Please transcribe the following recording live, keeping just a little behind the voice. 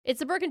It's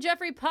the Brooke and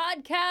Jeffrey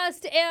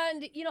podcast,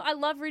 and, I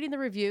love reading the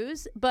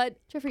reviews, but,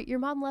 Jeffrey, your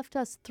mom left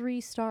us 3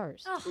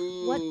 stars.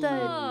 What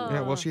the? Yeah,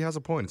 well, she has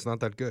a point. It's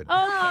not that good.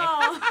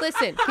 Okay.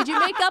 Listen, could you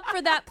make up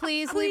for that,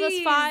 please? Leave us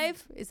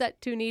 5? Is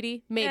that too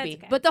needy? Maybe.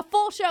 Okay. But the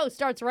full show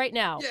starts right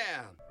now.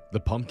 Yeah.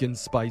 The pumpkin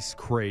spice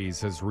craze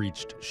has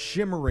reached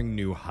shimmering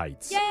new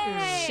heights.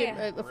 Yay!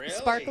 Really?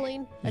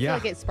 Sparkling? I feel Yeah.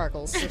 like it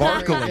sparkles. for some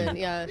Sparkling. reason.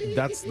 Yeah.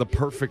 That's the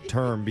perfect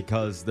term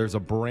because there's a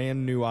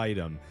brand new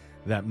item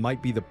that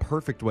might be the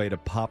perfect way to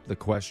pop the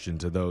question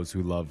to those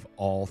who love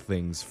all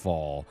things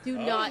fall. Do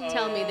not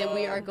tell me that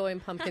we are going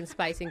pumpkin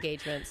spice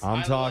engagements. I'm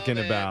I talking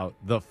love it. about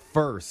the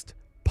first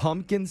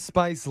pumpkin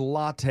spice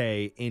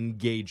latte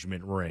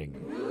engagement ring.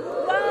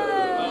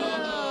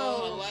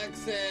 Oh,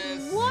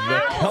 Alexis.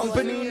 The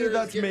company Listeners,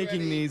 that's get making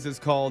ready. these is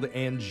called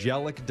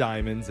Angelic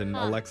Diamonds, and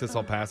Alexis,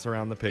 I'll pass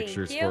around the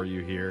pictures you. for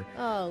you here.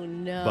 Oh,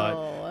 no.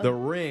 But the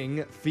ring,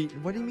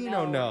 what do you mean,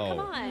 oh no? Come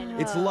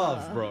on. It's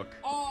love, Brooke,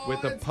 Oh,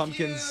 with a that's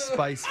pumpkin cute.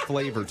 spice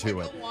flavor It's to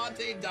like it. a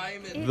latte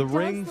diamond. The does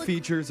ring look-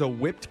 features a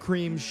whipped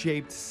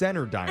cream-shaped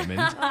center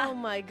diamond, Oh,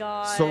 my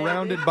God.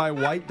 surrounded by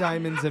white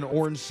diamonds and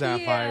orange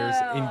sapphires,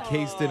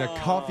 encased in a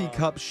coffee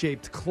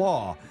cup-shaped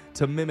claw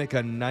to mimic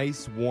a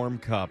nice warm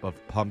cup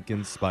of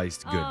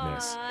pumpkin-spiced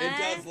goodness. It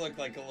does look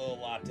like a little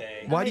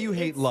latte. Why do you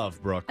hate love,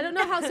 Brooke? I don't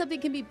know how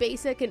something can be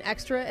basic and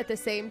extra at the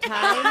same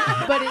time,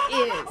 but it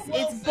is.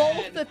 It's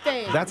both the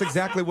things. That's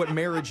exactly what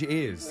marriage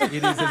is. It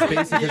is as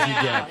basic as you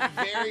Yeah, get.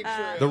 very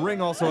true. The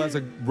ring also has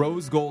a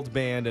rose gold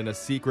band and a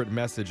secret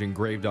message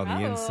engraved on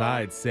the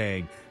inside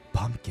saying,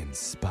 pumpkin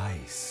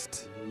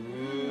spiced.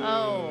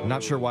 Oh. I'm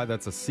not sure why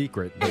that's a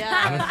secret, but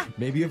Yeah.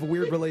 maybe you have a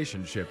weird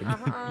relationship. You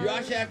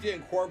actually have to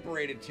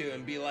incorporate it too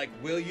and be like,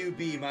 will you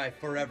be my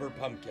forever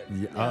pumpkin?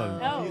 Yeah,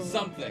 No. Use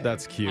something.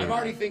 That's cute. I'm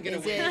already thinking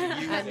of Is ways it?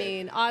 to use I it.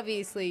 mean,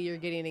 obviously you're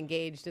getting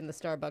engaged in the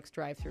Starbucks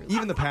drive-thru.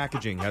 Even the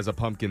packaging has a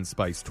pumpkin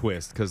spice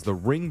twist because the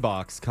ring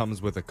box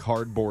comes with a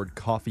cardboard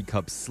coffee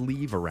cup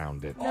sleeve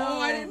around it.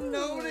 Oh, I didn't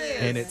notice.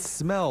 And it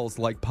smells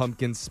like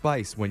pumpkin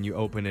spice when you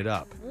open it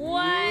up.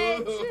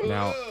 What?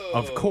 Now,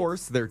 of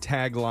course, their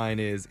tagline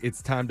is,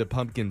 it's time to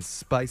pumpkin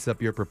spice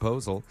up your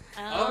proposal.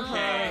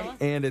 Okay.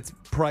 And it's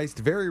priced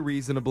very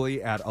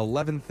reasonably at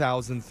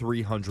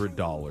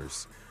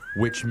 $11,300,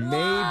 which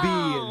may be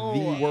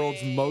the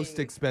world's most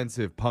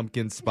expensive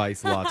pumpkin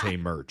spice latte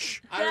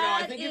merch. I don't know.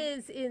 I That think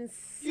is insane.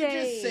 you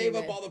just save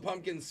up all the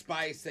pumpkin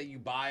spice that you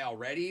buy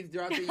already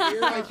throughout the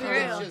year. I think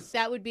it's just.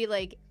 That would be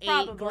like 8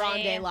 Probably.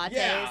 grande lattes.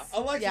 Yeah,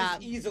 Alexis Yeah.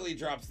 easily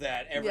drops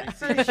that every Yeah.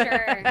 season. For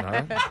sure.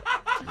 Huh?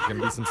 There's going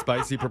to be some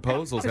spicy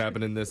proposals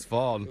happening this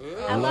fall.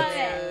 I love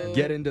Let's it.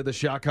 get into the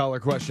shot collar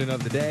question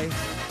of the day.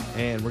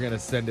 And we're going to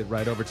send it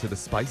right over to the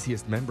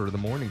spiciest member of the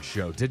morning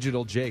show,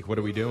 Digital Jake. What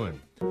are we doing?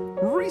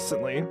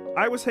 Recently,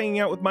 I was hanging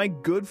out with my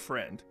good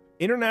friend,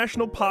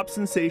 international pop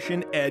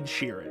sensation Ed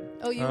Sheeran.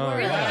 Oh, you Oh,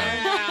 were.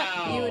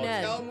 yeah. Wow. You and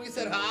Ed. Tell him we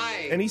said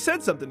hi. And he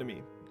said something to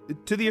me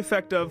to the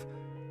effect of,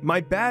 my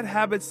bad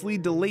habits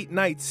lead to late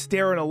nights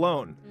staring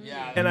alone.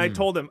 Yeah. And I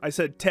told him, I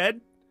said,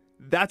 Ted,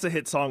 that's a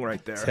hit song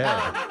right there.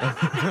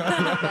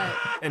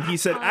 And he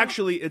said,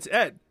 actually, it's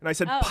Ed. And I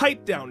said,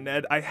 pipe down,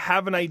 Ned. I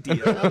have an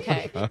idea.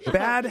 Okay.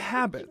 Bad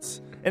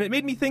habits. And it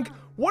made me think,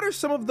 what are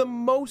some of the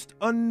most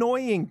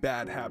annoying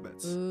bad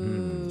habits?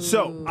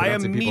 So I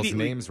Pronouncing people's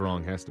immediately names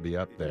wrong has to be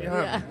up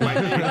there.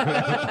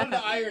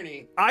 The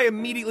irony. I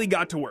immediately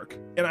got to work,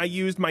 and I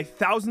used my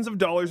thousands of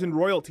dollars in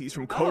royalties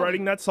from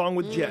co-writing that song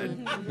with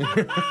Jed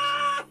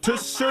to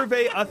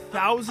survey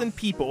 1,000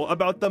 people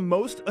about the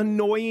most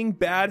annoying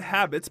bad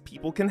habits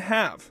people can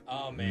have.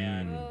 Oh,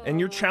 man. And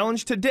your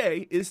challenge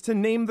today is to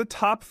name the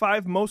top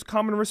 5 most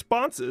common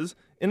responses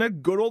in a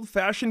good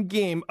old-fashioned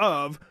game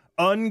of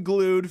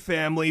Unglued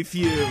Family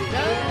Feud. Oh,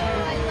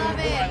 I love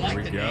it. I like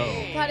we the go.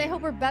 name. God, I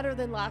hope we're better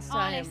than last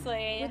time.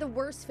 Honestly. We're the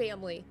worst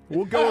family.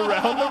 We'll go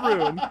around the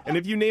room, and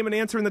if you name an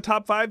answer in the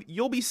top 5,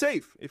 you'll be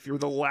safe. If you're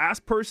the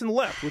last person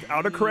left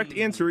without a correct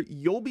answer,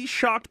 you'll be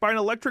shocked by an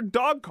electric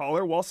dog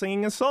collar while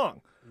singing a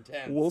song.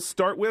 Intense. We'll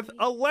start with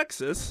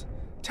Alexis.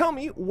 Tell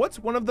me, what's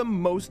one of the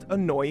most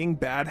annoying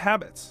bad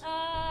habits?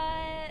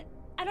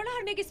 I don't know how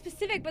to make it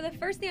specific, but the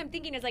first thing I'm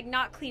thinking is like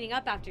not cleaning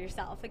up after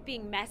yourself, like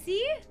being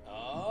messy.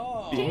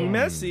 Oh. Being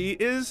messy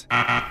is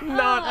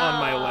not on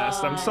my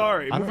list. I'm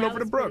sorry. Moving That over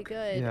to was Brooke.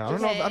 pretty good. Yeah, I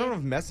don't know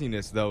if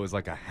messiness though is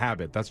like a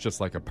habit. That's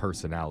just like a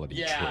personality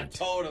Yeah, trait.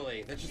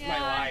 totally. That's just my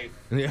Yeah. life.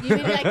 You mean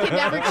I can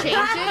never change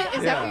it?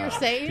 Is that what Yeah. you're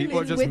saying? People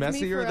are It's just with me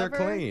messy or they're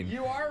forever? clean.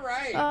 You are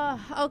right.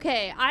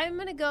 Okay, I'm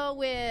going to go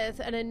with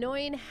an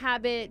annoying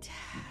habit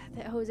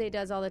that Jose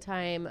does all the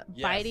time,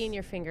 Yes. biting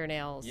your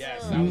fingernails.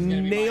 Yes, that was gonna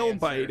be my Nail answer.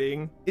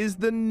 biting is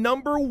the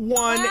number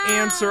one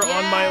answer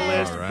on my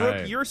list. All Brooke,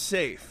 right. you're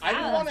safe. I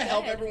don't Wow, want to that's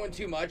help good. everyone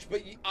too much,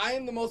 but I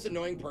am the most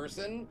annoying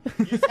person.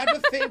 You just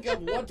have to think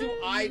of what do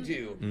I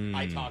do?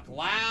 I talk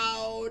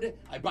loud.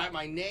 I bite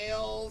my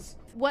nails.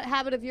 What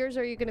habit of yours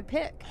are you going to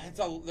pick?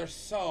 There's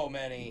so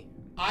many.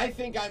 I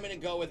think I'm going to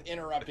go with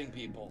interrupting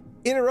people.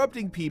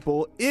 Interrupting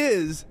people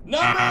is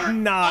Number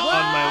not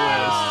on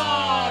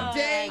my Oh,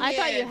 dang I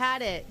thought it. you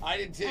had it. I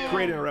did too. list.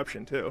 Great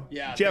interruption, too.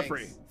 Yeah,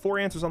 Jeffrey, thanks. 4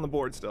 answers on the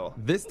board still.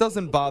 This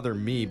doesn't bother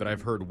me, but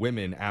I've heard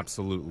women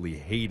absolutely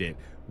hate it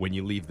when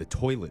you leave the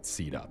toilet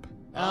seat up.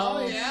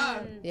 Oh,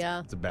 yeah.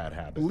 Yeah. It's a bad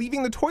habit.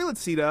 Leaving the toilet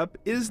seat up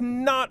is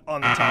not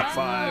on the top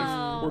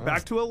 5. We're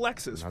back to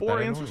Alexis. Not 4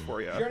 that answers annoying.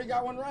 for you. You already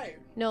got one right.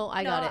 No,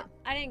 I got it.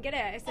 I didn't get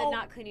it. I said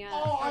not cleaning up.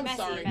 Oh, Or I'm messy,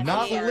 sorry. messy.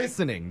 Not Sorry.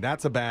 listening.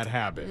 That's a bad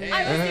habit.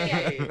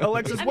 Hey.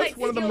 Alexis, I'm what's like,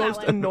 one of the steal that most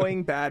one.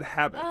 annoying bad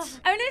habits?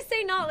 I'm gonna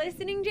say not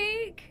listening,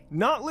 Jake.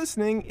 Not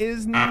listening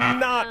is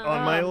not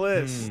on my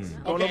list.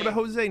 Going over Okay. to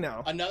Jose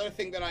now. Another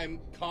thing that I'm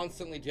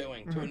constantly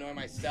doing to annoy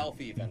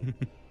myself even.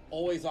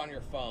 Always on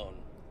your phone.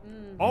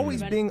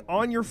 Always being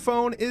on your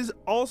phone is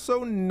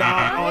also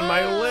not on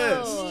my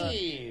list.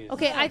 Jeez.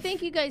 Okay, I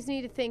think you guys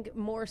need to think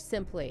more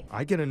simply.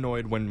 I get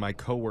annoyed when my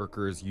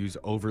coworkers use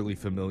overly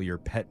familiar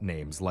pet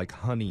names like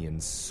Honey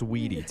and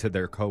Sweetie to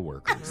their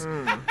coworkers.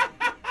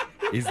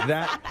 Is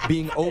that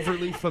being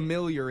overly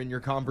familiar in your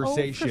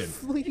conversation?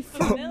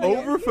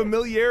 Over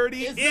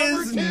familiarity It's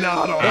is number 2.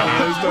 not on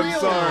the list. I'm Really?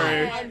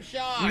 sorry. I'm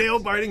shocked. Nail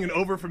biting and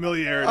over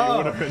familiarity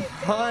would have been.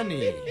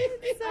 Honey.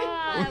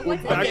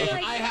 What's the back- thing Okay,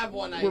 like? I have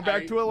one. We're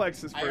back to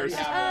Alexis I already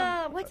first.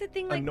 have What's the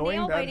thing like Annoying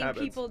nail bad biting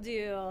habits. people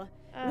do?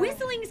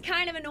 Whistling's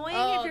kind of annoying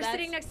Oh, if you're that's-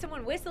 sitting next to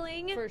someone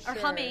whistling for or sure.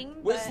 humming.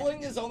 but-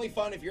 Whistling is only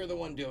fun if you're the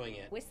one doing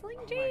it. Whistling,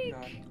 Jake?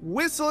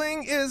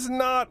 Whistling is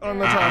not on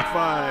the top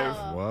 5.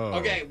 Whoa.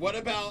 Okay, what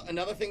about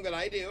another thing that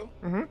I do?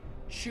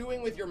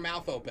 Chewing with your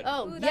mouth open.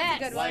 Oh, Ooh, that's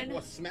yes. a good Like one.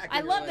 what's smacking I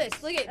your love lips.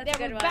 this. Look at That's that. a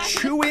good We're one. back to the-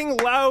 Chewing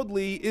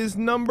loudly is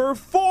number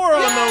 4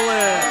 on the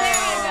list.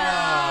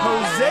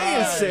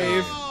 Jose is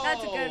safe.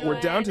 That's a good We're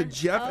one. down to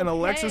Jeff and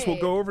Alexis. We'll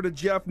Okay. go over to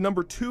Jeff.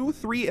 Number 2,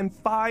 3, and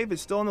 5 is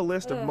still on the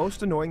list of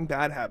most annoying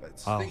bad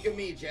habits. Think of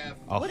me, Jeff.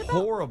 A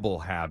horrible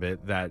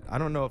habit that I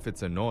don't know if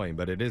it's annoying,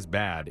 but it is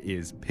bad,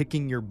 is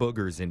picking your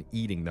boogers and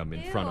eating them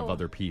in front of Ew.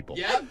 other people.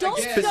 Yep, Don't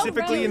again.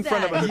 Specifically in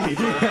front of other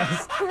people.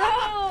 Gross.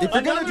 If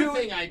you're gonna Another do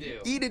thing it, I do.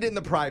 eat it in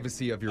the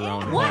privacy of your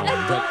own What home.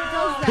 adult But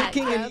does that,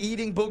 picking and Jeff?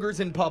 eating boogers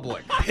in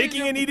public.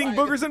 Picking and eating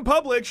boogers in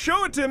public.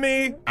 Show it to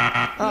me.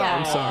 Yeah.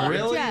 I'm sorry.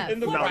 Really? In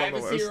the Not on the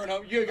privacy list. of your own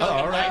home. You got like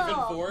all a right. knife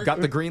and fork.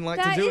 Got the green light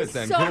That to do is it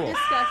then. so Cool.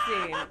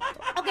 disgusting.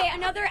 Okay,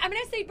 another. I'm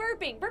gonna say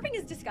burping. Burping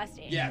is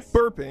disgusting. Yes.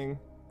 Burping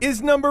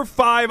is number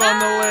 5 on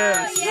the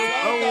list.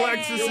 yay.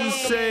 Alexis You're is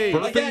welcome. safe.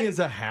 Burping Again, is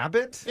a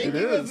habit?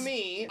 Thinking It of is.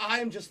 me,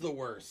 I'm just the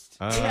worst.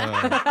 Let's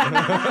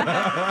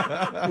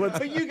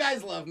But you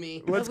guys love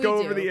me. Let's We go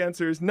do. over the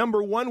answers.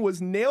 Number 1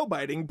 was nail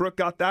biting. Brooke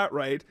got that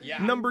right. Yeah.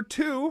 Number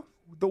 2,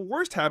 the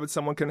worst habit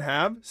someone can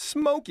have,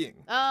 smoking.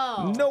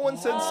 Oh. No one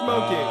said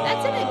smoking.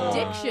 That's an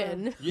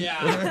addiction.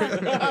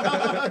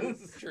 Yeah.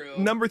 This is true.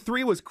 Number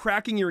 3 was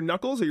cracking your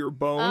knuckles or your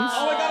bones.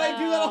 Oh my god, I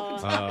do that all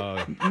the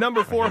time.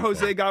 Number 4,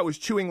 Jose got was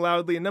chewing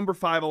loudly. And number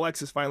 5,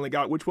 Alexis finally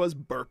got, which was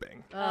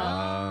burping.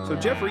 So,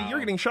 Jeffrey, you're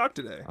getting shocked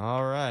today.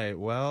 All right.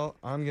 Well,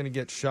 I'm going to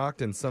get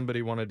shocked, and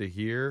somebody wanted to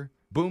hear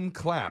Boom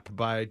Clap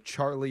by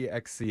Charlie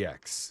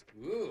XCX.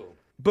 Ooh.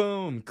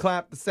 Boom,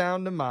 clap the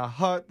sound of my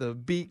heart. The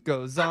beat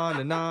goes on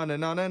and on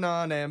and on and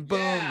on. And boom,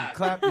 Yeah.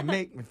 clap, you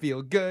make me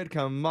feel good.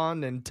 Come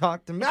on and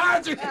talk to me.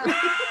 I feel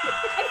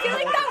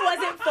like that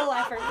wasn't full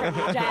effort from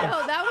you, Jeff.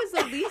 No, that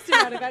was the least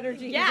amount of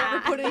energy you've Yeah.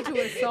 ever put into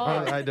a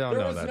song. I don't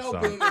There know was that no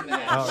song. boom in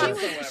that. Oh, She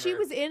that's- was, she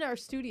was in our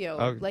studio.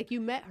 Oh. Like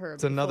you met her.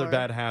 It's another before.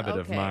 bad habit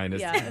of Okay, mine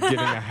is yeah. giving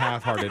a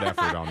half-hearted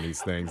effort on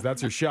these things.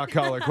 That's your shock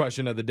collar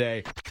question of the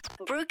day.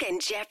 Brooke and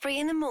Jeffrey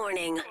in the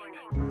morning.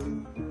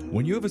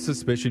 When you have a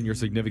suspicion your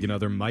significant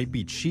other might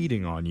be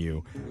cheating on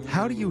you,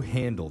 how do you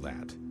handle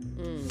that?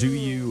 Do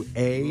you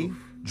A,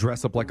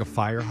 dress up like a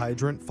fire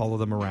hydrant, follow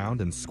them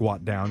around, and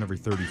squat down every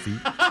 30 feet?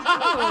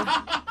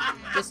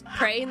 Just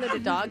praying that a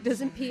dog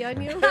doesn't pee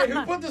on you. Hey,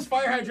 who put this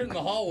fire hydrant in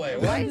the hallway?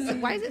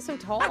 Why is it so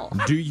tall?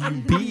 Do you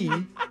B,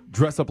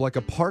 dress up like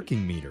a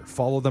parking meter,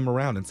 follow them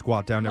around, and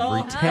squat down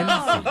every 10 feet?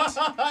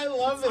 I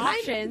love this.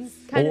 Options.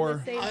 Kind Or-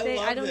 of the same I thing.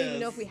 love I don't even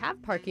this. know if we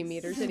have parking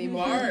meters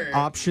anymore. Smart.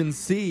 Option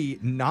C,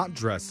 not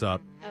dress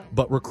up,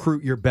 but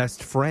recruit your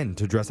best friend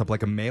to dress up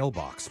like a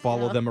mailbox,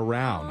 follow them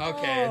around.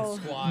 Okay,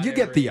 and squat. You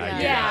get the every-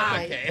 idea.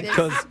 Yeah. Okay.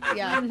 Because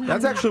Yeah.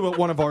 that's actually what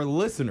one of our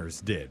listeners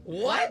did.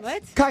 What?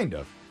 Kind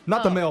of.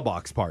 Not the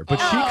mailbox part, but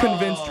she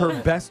convinced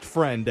her best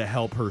friend to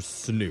help her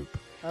snoop.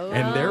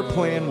 And their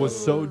plan was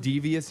so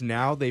devious,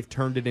 now they've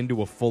turned it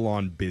into a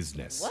full-on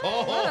business.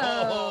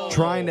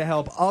 Trying to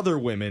help other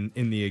women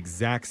in the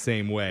exact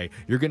same way.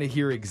 You're going to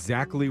hear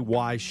exactly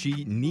why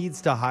she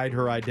needs to hide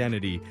her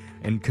identity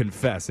and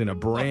confess in a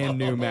brand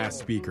new Mass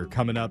Speaker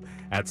coming up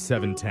at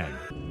 7:10.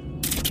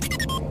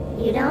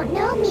 You don't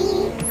know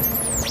me.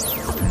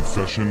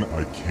 Confession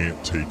I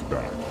can't take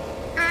back.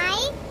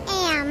 I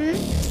am.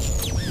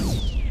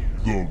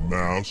 The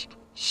Masked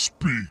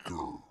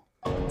Speaker.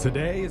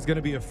 Today is going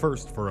to be a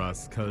first for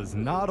us because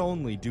not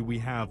only do we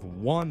have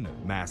one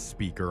Mass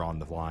Speaker on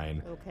the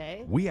line,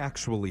 Okay. we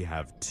actually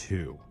have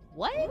two.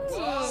 What?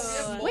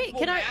 Whoa. Wait,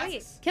 can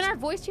our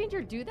voice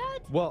changer do that?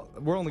 Well,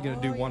 we're only going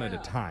to do one at a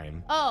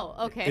time. Oh,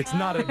 okay. It's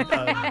not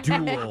a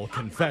dual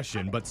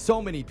confession, but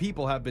so many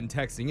people have been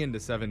texting into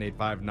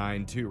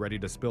 78592 ready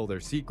to spill their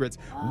secrets.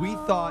 We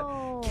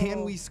thought,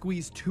 can we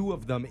squeeze two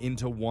of them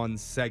into one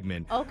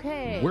segment?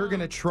 Okay. We're going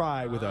to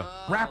try with a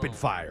rapid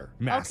fire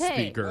mass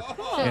speaker.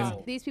 Since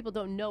these people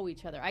don't know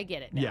each other. I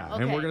get it now. Yeah,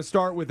 Okay. and we're going to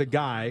start with a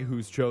guy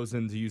who's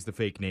chosen to use the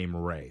fake name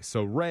Ray.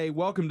 So, Ray,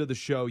 welcome to the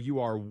show. You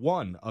are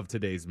one of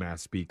today's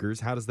mass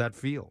speakers. How does that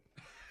feel?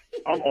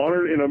 I'm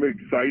honored and I'm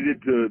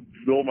excited to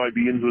spill my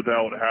beans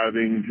without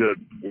having to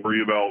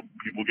worry about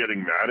people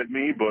getting mad at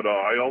me, but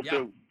I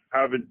also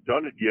haven't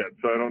done it yet,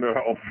 so I don't know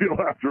how I'll feel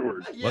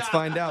afterwards. Let's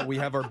find out. We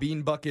have our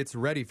bean buckets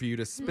ready for you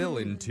to spill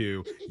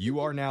into. You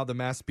are now the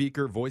mass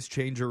speaker. Voice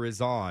changer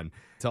is on.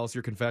 Tell us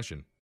your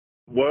confession.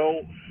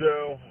 Well,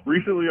 so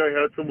recently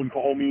I had someone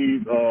call me,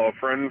 a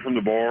friend from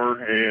the bar,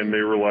 and they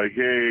were like,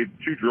 hey,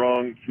 too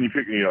drunk, can you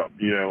pick me up?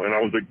 You know, and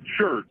I was like,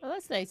 sure. Oh,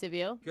 that's nice of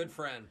you. Good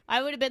friend.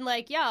 I would have been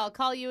like, yeah, I'll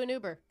call you an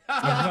Uber.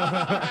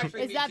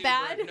 Actually, Is me that too,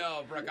 bad? Brooke.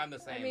 No, Brooke, I'm the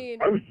same. I mean,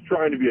 I was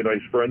trying to be a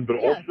nice friend, but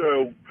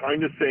also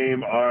kind of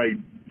same, I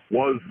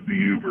was the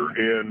Uber,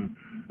 and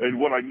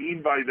what I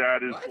mean by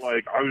that is,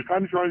 like, I was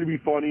kind of trying to be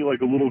funny,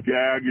 like a little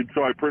gag, and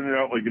so I printed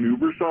out, like, an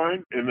Uber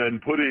sign and then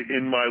put it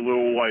in my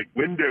little, like,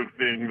 window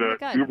thing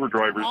that Uber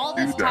drivers all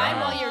do this that. time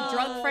while your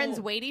drunk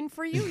friend's waiting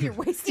for you, you're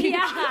wasting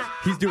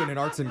He's doing an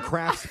arts and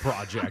crafts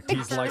project.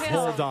 He's like,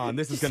 hold on,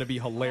 this is going to be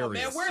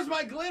hilarious. Man, where's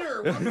my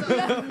glitter? What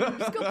the?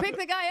 Just go pick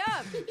the guy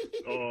up.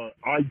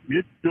 I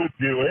did still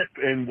do it,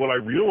 and what I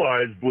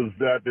realized was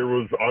that there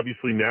was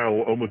obviously now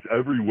almost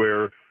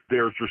everywhere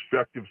there's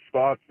respective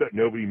spots that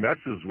nobody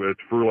messes with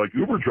for, like,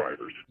 Uber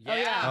drivers.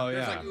 Yeah. Oh,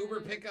 There's yeah. like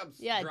Uber pickups.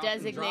 Yeah, drop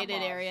and designated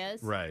drop-offs.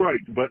 areas. Right. Right,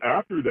 but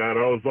after that,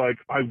 I was like,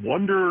 I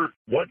wonder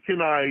what can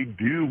I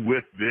do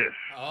with this?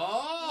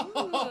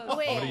 Oh.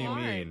 Wait, What do you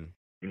mean?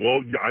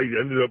 Well, I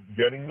ended up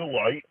getting the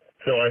light.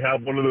 So I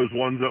have one of those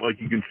ones that, like,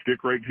 you can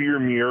stick right to your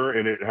mirror,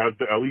 and it has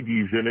the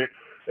LEDs in it.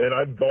 And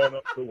I've gone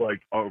up to, like,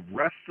 a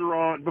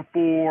restaurant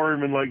before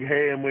and been like,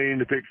 hey, I'm waiting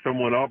to pick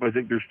someone up. I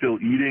think they're still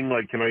eating.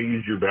 Like, can I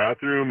use your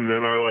bathroom? And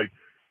then I, like,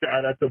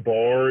 sat at the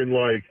bar and,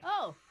 like,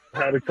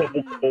 had a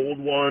couple cold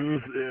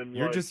ones. And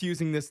You're like, just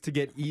using this to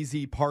get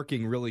easy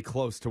parking really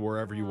close to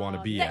wherever you want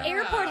to be The at.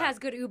 airport has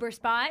good Uber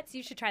spots.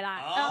 You should try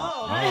that.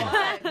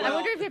 I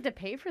wonder if you have to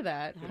pay for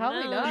that.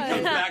 Probably He not.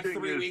 comes back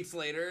 3 weeks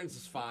later and it's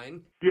just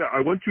fine. yeah, I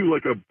went to,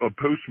 like, a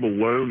Post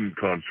Malone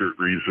concert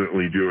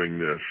recently doing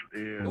this.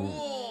 And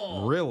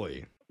Cool.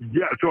 Really?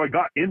 yeah, so I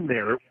got in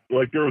there,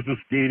 like, there was this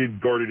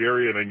gated, guarded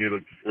area, and I knew,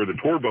 like, where the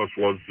tour bus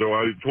was, so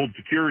I told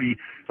security,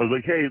 I was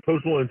like, hey,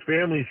 Post Malone's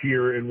family's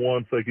here and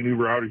wants, like, an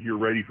Uber out of here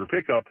ready for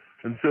pickup,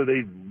 and so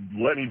they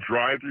let me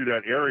drive through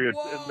that area,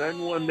 and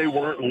then when they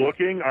weren't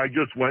looking, I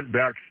just went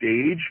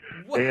backstage,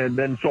 and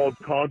then saw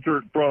the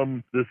concert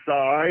from the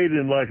side,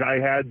 and, like,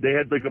 they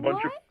had, like, a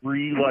bunch of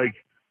free, like,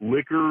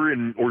 liquor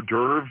and hors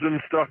d'oeuvres and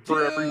stuff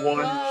for everyone.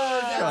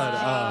 Shut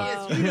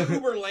up. Yes, you need an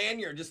Uber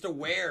lanyard just to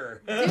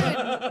wear. Dude,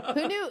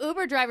 who knew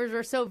Uber drivers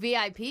were so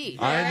VIP?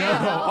 I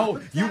know.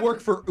 Oh, you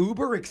work for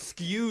Uber?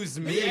 Excuse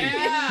me.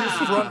 Yeah.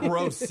 Here's front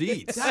row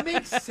seats. That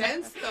makes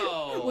sense,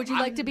 though. Would you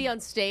like to be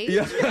on stage?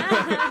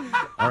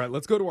 Yeah. All right,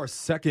 let's go to our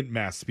second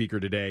mass speaker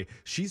today.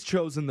 She's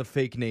chosen the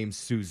fake name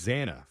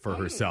Susanna for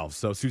herself.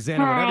 So,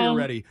 Susanna, whenever you're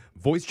ready,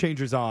 voice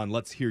changer's on.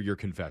 Let's hear your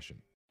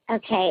confession.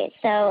 Okay,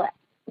 so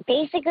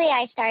basically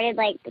I started,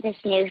 like, this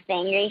new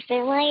thing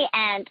recently,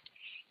 and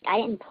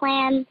I didn't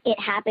plan it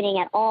happening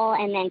at all,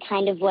 and then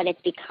kind of what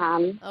it's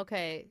become.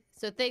 Okay,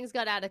 so things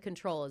got out of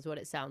control is what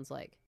it sounds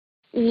like.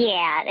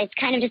 Yeah, it's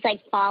kind of just,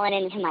 like, fallen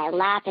into my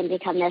lap and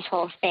become this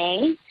whole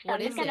thing. So What I'm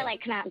just is going to, it?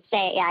 like, come out and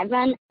say, yeah, I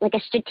run, like, a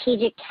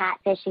strategic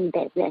catfishing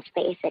business,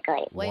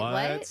 basically. Wait,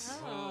 what?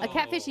 A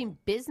catfishing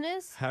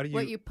business? How do you-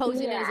 What, you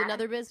posing it as Yeah.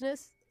 another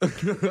business?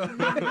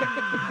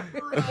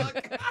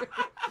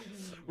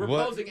 We're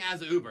What? posing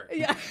as Uber.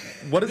 Yeah.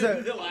 What is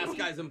that? The last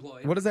guy's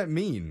employee. What does that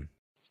mean?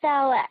 So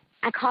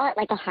I call it,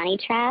 like, a honey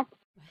trap.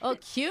 Oh,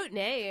 cute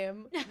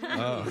name.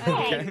 Oh,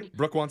 okay.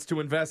 Brooke wants to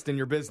invest in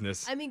your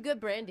business. I mean, good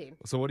branding.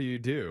 So what do you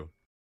do?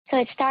 So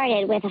it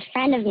started with a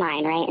friend of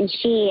mine, right? And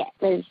she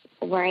was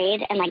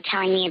worried and, like,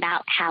 telling me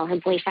about how her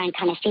boyfriend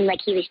kind of seemed like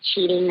he was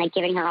cheating, like,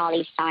 giving her all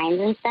these signs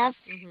and stuff.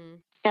 Mm-hmm.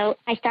 So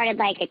I started,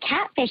 like, a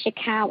catfish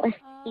account with,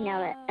 you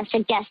know, a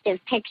suggestive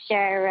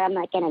picture,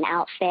 like, in an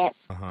outfit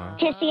Uh-huh.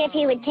 to see if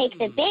he would take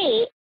the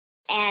bait,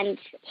 and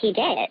he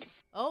did.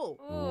 Oh.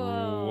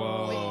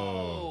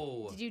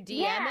 Whoa. Did you DM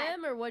Yeah.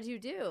 him or what'd you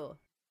do?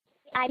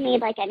 I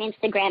made, like, an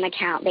Instagram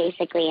account,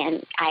 basically,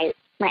 and I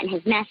went in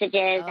his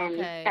messages and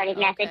Okay, started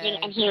messaging, okay.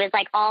 and he was,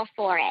 like, all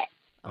for it.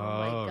 Oh,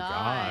 my Oh,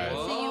 God.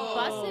 God. So you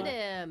busted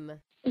him.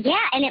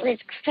 Yeah, and it was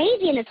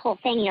crazy in this whole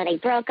thing. You know, they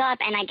broke up,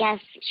 and I guess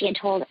she had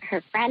told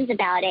her friends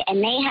about it,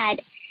 and they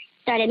had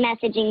started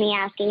messaging me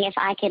asking if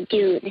I could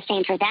do the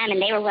same for them,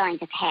 and they were willing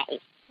to pay.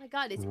 Oh my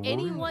God, is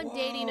anyone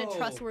dating a Whoa.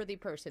 trustworthy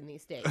person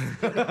these days?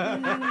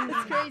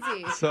 It's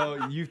crazy.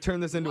 So you've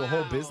turned this into a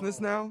whole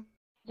business now?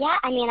 Yeah,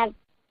 I mean, I've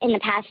in the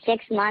past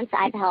 6 months,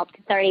 I've helped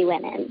 30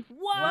 women.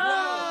 Whoa!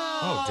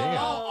 Oh, damn.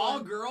 All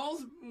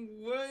girls?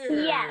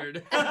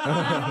 Weird.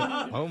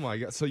 Oh my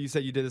God. So you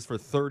said you did this for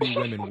 30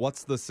 women.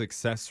 What's the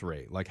success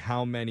rate? Like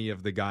how many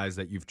of the guys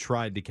that you've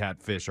tried to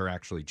catfish are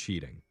actually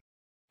cheating?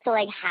 So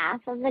like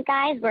half of the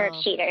guys were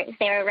cheaters.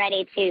 They were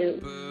ready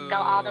to go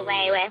all the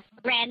way with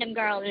random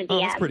girls in Oh,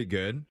 DMs. that's pretty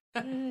good.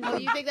 Oh,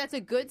 you think that's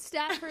a good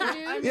stat for I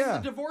dudes? mean, Yeah.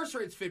 the divorce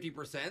rate's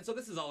 50%, so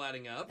this is all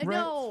adding up.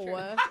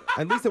 No.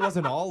 At least it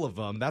wasn't all of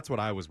them. That's what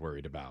I was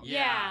worried about.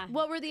 Yeah.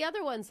 What were the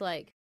other ones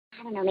like?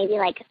 I don't know, maybe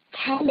like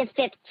 10 to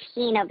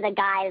 15 of the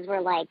guys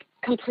were like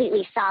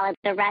completely solid.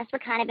 The rest were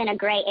kind of in a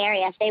gray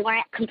area. If they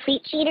weren't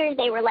complete cheaters,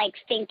 they were like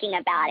thinking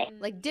about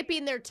it. Like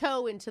dipping their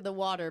toe into the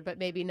water, but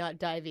maybe not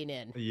diving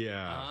in.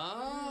 Yeah.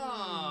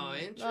 Oh,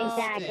 interesting.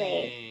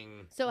 Exactly.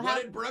 So what how-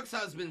 did Brooke's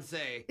husband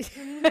say?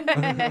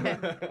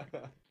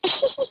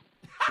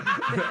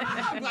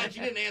 I'm glad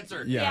you didn't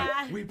answer.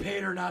 Yeah. We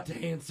paid her not to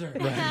answer.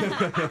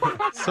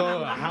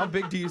 So how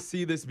big do you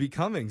see this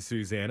becoming,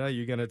 Susanna? Are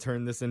you going to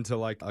turn this into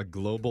like a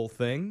global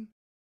thing?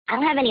 I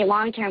don't have any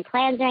long-term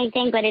plans or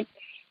anything, but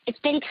it's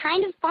been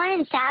kind of fun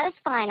and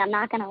satisfying, I'm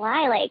not going to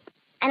lie. Like,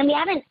 and we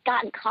haven't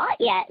gotten caught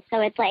yet,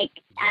 so it's like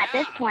at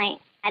this point,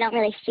 I don't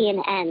really see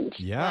an end.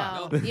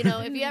 Yeah. Well, you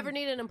know, if you ever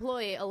need an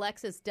employee,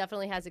 Alexis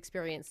definitely has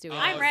experience doing it.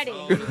 I'm ready.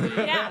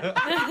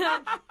 Yeah.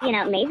 You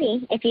know,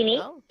 maybe if you need,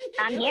 Oh.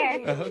 I'm here.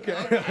 Okay.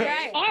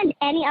 Right. And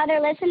any other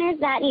listeners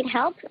that need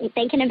help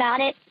thinking about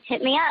it,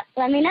 hit me up.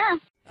 Let me know.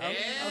 Hey,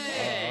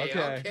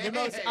 Okay. The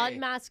most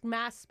unmasked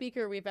mass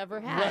speaker we've ever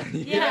had.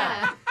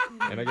 Yeah.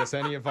 And I guess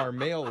any of our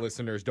male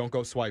listeners don't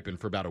go swiping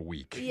for about a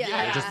week.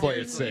 Yeah. Just play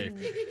it safe.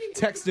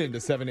 Text in to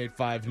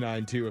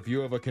 78592 if you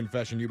have a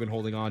confession you've been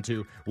holding on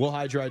to. We'll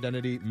hide your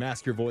identity,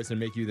 mask your voice, and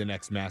make you the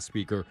next mass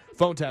speaker.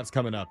 Phone taps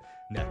coming up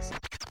next.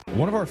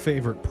 One of our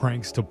favorite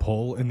pranks to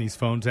pull in these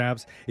phone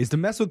taps is to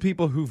mess with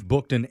people who've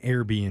booked an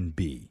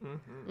Airbnb.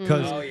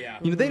 Because, Oh, yeah.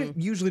 you know, they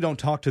usually don't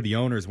talk to the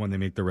owners when they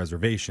make the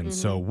reservations.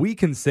 So we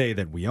can say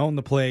that we own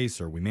the place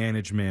or we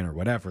management or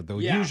whatever.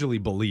 They'll Yeah. usually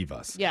believe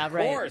us. Yeah, Of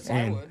right. course, I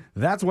And would.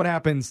 that's what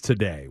happens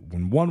today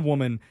when one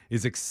woman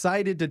is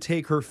excited to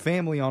take her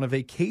family on a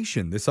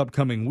vacation this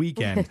upcoming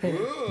weekend.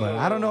 But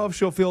I don't know if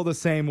she'll feel the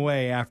same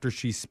way after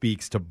she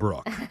speaks to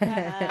Brooke.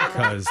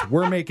 Because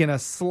we're making a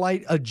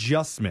slight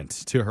adjustment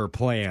to her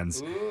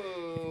plans.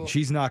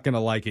 She's not going to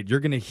like it. You're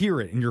going to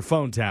hear it in your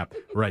phone tap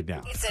right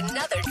now. It's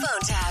another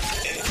phone tap.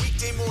 And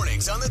weekday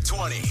mornings on the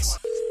 20s.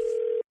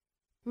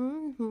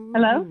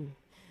 Hello?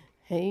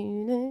 Hey,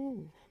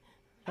 then,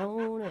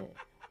 own it.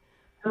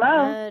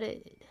 Hello? Let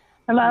it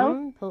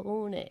Hello?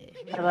 pony.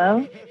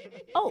 Hello?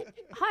 Oh,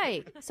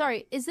 hi.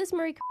 Sorry, is this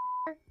Marie?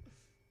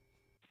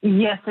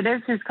 Yes, it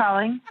is. Who's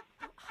calling?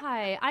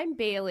 Hi, I'm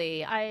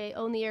Bailey. I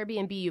own the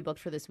Airbnb you booked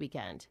for this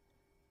weekend.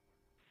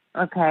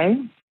 Okay.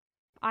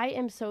 I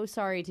am so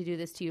sorry to do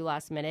this to you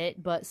last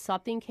minute, but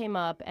something came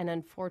up, and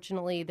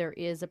unfortunately, there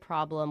is a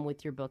problem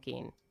with your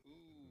booking.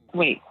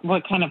 Wait,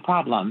 what kind of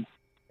problem?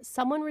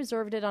 Someone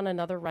reserved it on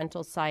another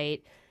rental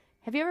site.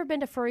 Have you ever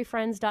been to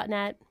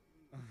furryfriends.net?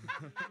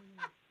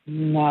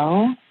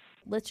 No.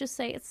 Let's just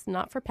say it's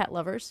not for pet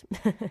lovers,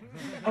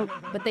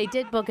 but they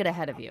did book it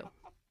ahead of you.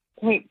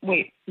 Wait.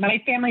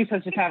 My family's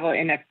supposed to travel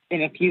in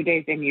a few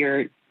days, and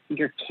you're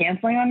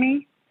canceling on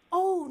me?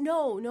 Oh,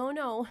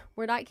 no.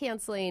 We're not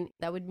canceling.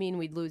 That would mean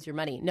we'd lose your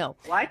money. No.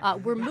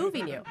 What? We're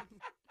moving you.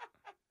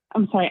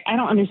 I'm sorry, I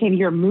don't understand.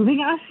 You're moving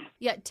us?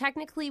 Yeah,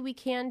 technically we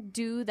can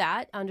do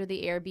that under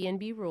the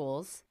Airbnb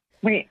rules.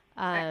 Wait,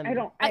 I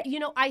don't.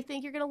 I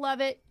think you're going to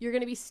love it. You're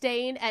going to be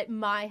staying at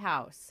my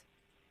house.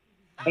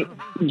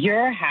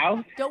 Your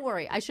house? Don't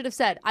worry. I should have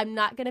said I'm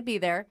not going to be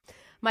there.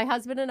 My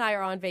husband and I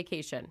are on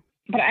vacation.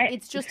 But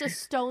It's just a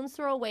stone's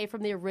throw away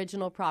from the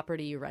original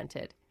property you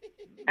rented.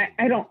 I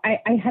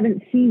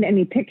haven't seen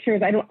any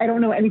pictures. I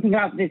don't know anything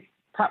about this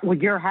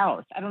with your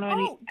house. I don't know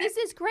any. Oh, this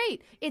is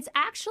great. It's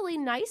actually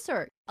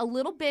nicer, a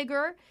little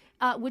bigger,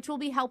 which will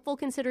be helpful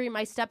considering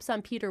my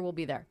stepson Peter will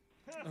be there.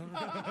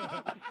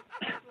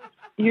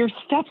 Your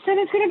stepson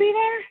is going to be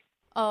there?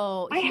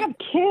 Oh, I have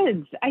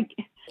kids.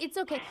 It's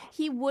okay.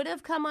 He would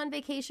have come on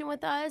vacation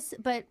with us,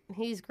 but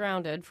he's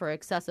grounded for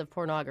excessive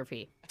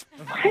pornography.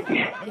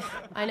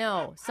 I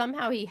know.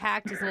 Somehow he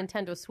hacked his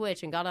Nintendo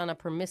Switch and got on a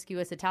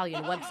promiscuous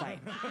Italian website.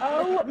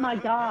 Oh, my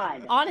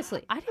God.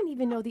 Honestly, I didn't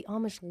even know the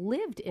Amish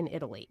lived in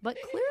Italy, but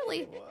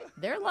clearly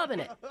they're loving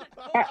it.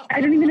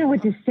 I don't even know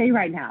what to say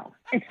right now,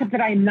 except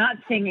that I'm not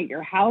staying at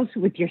your house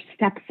with your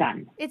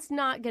stepson. It's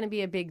not going to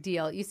be a big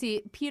deal. You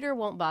see, Peter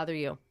won't bother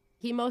you.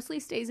 He mostly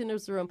stays in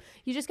his room.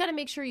 You just got to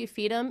make sure you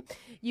feed him.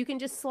 You can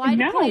just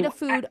slide a plate of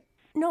food.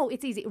 No,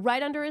 it's easy.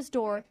 Right under his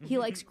door. He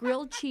likes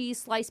grilled cheese,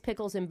 sliced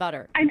pickles, and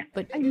butter.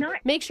 But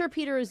make sure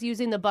Peter is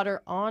using the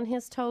butter on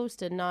his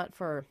toast and not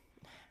for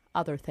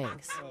other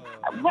things.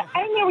 Well,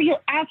 I know what you're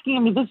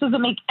asking me. This doesn't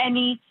make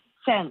any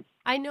sense.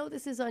 I know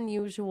this is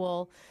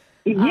unusual.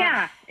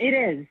 Yeah, it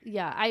is.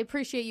 Yeah, I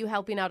appreciate you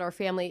helping out our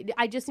family.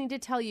 I just need to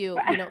tell you,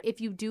 if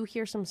you do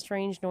hear some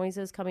strange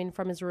noises coming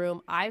from his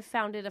room, I've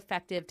found it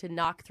effective to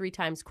knock 3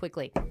 times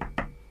quickly.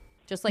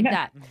 just like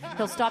that.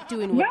 He'll stop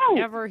doing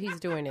whatever he's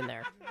doing in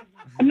there.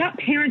 I'm not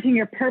parenting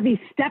your pervy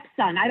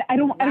stepson. I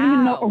don't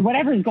even know, or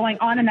whatever's going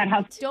on in that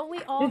house. Don't we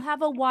all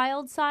have a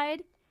wild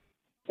side?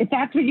 If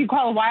that's what you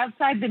call a wild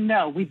side, then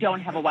no, we don't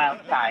have a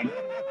wild side.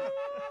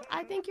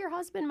 I think your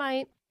husband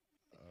might.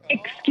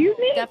 Excuse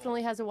me?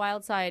 Definitely has a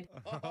wild side.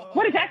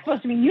 What is that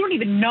supposed to mean? You don't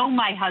even know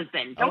my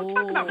husband. Don't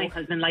talk about my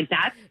husband like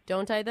that.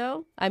 Don't I,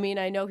 though? I mean,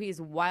 I know he's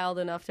wild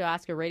enough to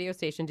ask a radio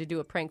station to do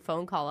a prank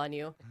phone call on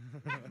you.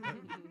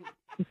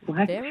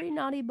 What? Very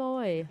naughty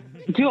boy.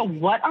 Do a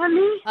what on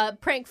me? A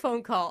prank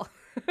phone call.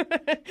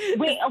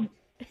 Wait,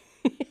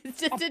 it's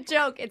just a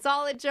joke. It's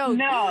all a joke.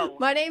 No.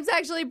 My name's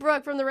actually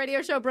Brooke from the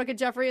radio show Brooke and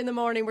Jeffrey in the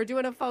Morning. We're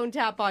doing a phone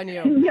tap on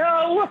you.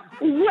 No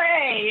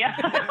way.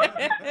 You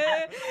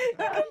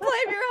can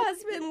blame your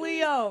husband,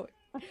 Leo.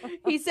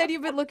 He said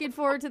you've been looking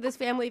forward to this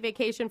family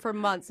vacation for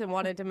months and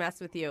wanted to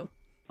mess with you.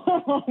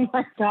 Oh,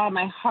 my God.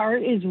 My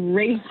heart is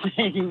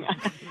racing.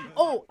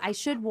 Oh, I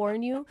should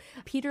warn you,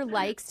 Peter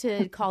likes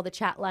to call the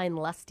chat line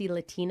lusty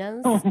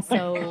Latinas.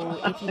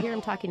 So if you hear him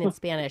talking in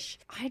Spanish,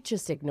 I'd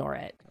just ignore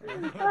it.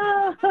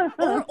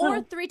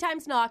 Or 3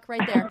 times knock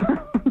right there.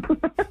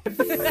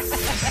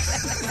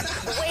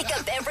 Wake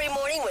up every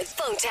morning with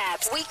phone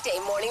taps. Weekday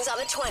mornings on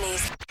the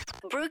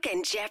 20s. Brooke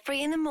and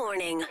Jeffrey in the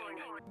morning.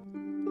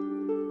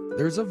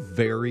 There's a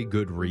very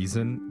good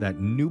reason that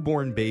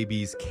newborn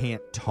babies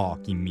can't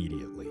talk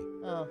immediately.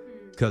 Oh.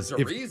 Because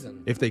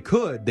if they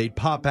could, they'd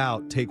pop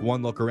out, take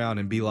one look around,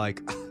 and be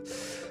like,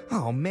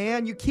 oh,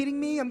 man, you kidding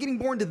me? I'm getting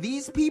born to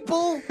these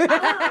people?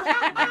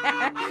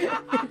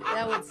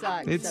 That would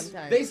suck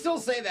sometimes. They still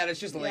say that. It's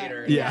just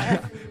later.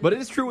 Yeah. But it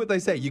is true what they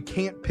say. You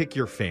can't pick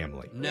your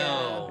family.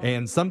 No.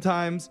 And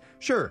sometimes,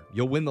 sure,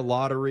 you'll win the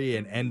lottery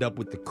and end up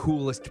with the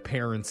coolest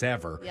parents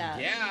ever.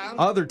 Yeah.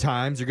 Other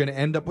times, you're going to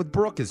end up with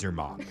Brooke as your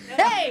mom.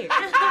 Hey!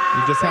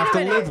 You just have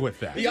to live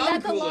with that. The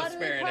uncoolest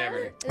parent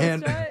ever.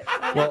 And,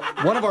 well,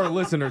 one of our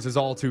listeners is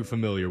all too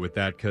familiar with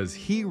that because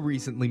he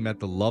recently met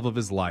the love of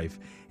his life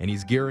and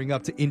he's gearing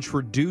up to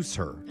introduce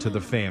her to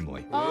the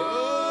family.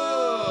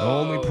 The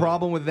only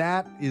problem with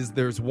that is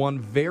there's one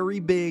very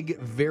big,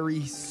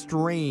 very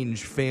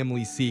strange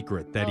family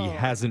secret that he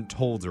hasn't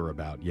told her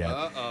about yet.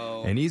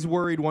 And he's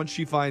worried once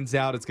she finds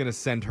out, it's going to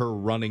send her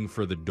running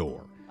for the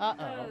door. Now,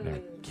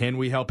 can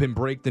we help him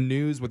break the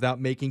news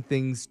without making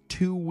things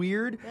too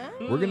weird?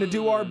 We're going to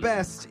do our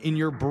best in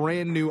your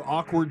brand new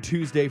Awkward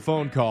Tuesday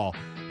phone call.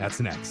 That's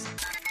next.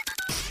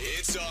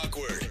 It's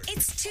awkward.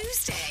 It's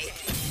Tuesday.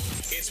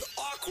 It's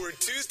Awkward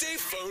Tuesday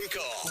phone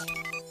call.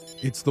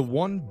 It's the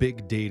one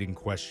big dating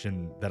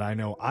question that I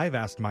know I've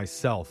asked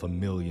myself a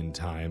million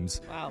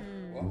times. Wow.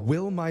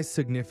 Will my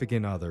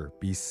significant other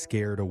be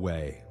scared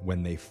away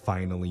when they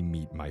finally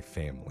meet my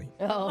family?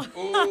 Oh.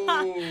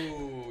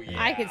 Ooh,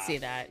 yeah. I could see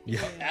that.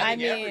 Yeah. I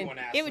mean,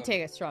 it would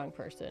take a strong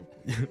person.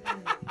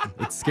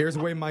 It scares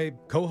away my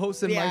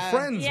co-hosts and my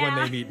friends when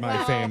they meet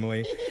my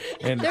family.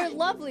 And they're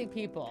lovely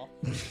people.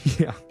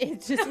 yeah.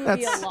 It just would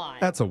be a lot.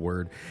 That's a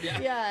word.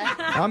 Yeah.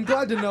 I'm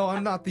glad to know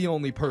I'm not the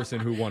only person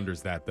who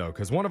wonders that, though,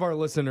 because one of our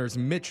listeners,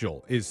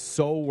 Mitchell, is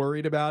so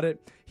worried about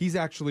it, he's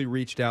actually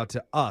reached out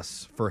to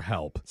us for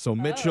help. So,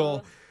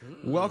 Mitchell,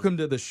 welcome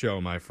to the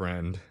show, my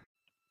friend.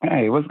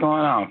 Hey, what's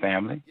going on,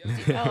 family?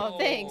 Oh,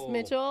 thanks,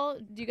 Mitchell.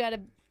 Do you got a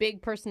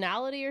big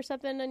personality or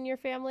something in your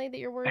family that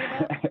you're worried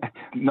about?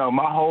 No,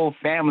 my whole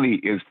family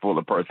is full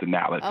of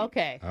personality.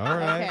 Okay. All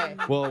right.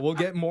 Okay. Well, we'll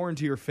get more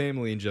into your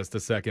family in just a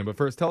second. But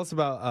first, tell us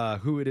about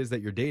who it is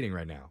that you're dating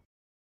right now.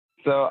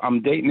 So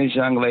I'm dating this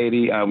young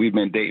lady. We've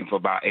been dating for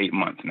about 8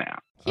 months now.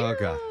 Cute.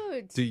 Okay.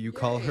 Do you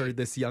call her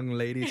this young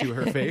lady to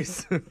her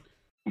face?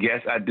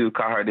 Yes, I do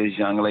call her this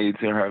young lady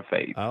to her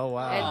face. Oh,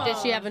 wow. And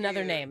does she have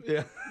another name?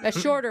 Yeah. A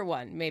shorter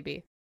one,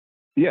 maybe.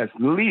 Yes,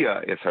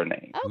 Leah is her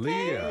name. Okay.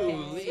 Leah.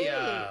 Ooh,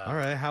 Leah. All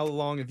right. How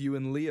long have you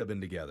and Leah been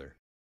together?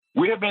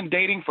 We have been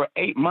dating for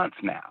 8 months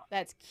now.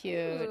 That's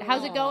cute.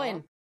 How's it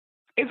going?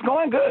 It's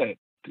going good.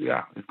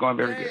 Yeah, it's going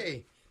very good.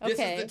 Hey, this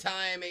Okay. is the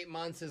time, 8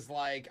 months is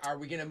like, are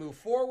we going to move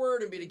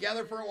forward and be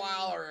together for a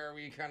while, or are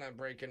we kind of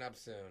breaking up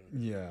soon?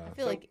 Yeah. I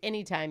feel like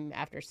any time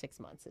after 6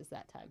 months is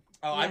that time.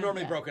 Oh, I'm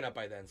normally broken up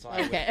by then, so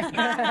I Okay.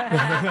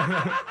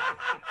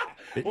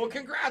 Well,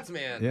 congrats,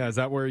 man. Yeah, is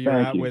that where you're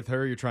Thank at you. with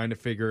her? You're trying to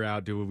figure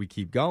out, do we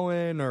keep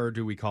going or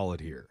do we call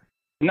it here?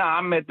 No,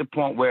 I'm at the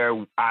point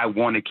where I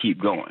want to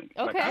keep going.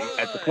 Okay.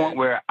 At the point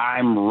where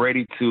I'm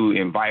ready to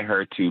invite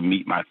her to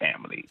meet my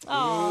family.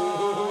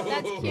 Oh,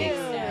 that's cute.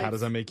 How does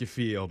that make you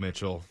feel,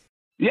 Mitchell?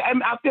 Yeah,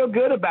 I feel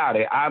good about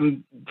it.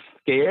 I'm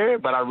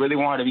scared, but I really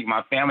want her to meet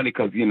my family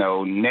because,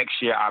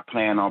 next year I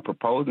plan on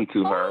proposing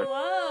to her.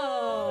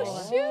 Whoa,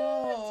 shoot.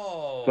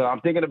 Oh. So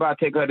I'm thinking about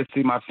taking her to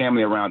see my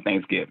family around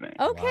Thanksgiving.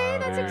 Okay, Wow,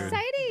 that's dude.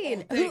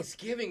 exciting.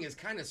 Thanksgiving is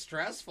kind of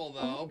stressful,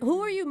 though.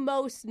 Who are you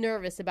most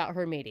nervous about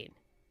her meeting?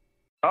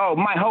 Oh,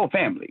 my whole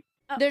family.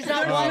 There's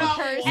not There's one not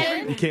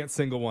person? You can't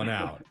single one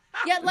out.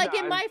 Yeah, like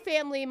in my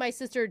family, my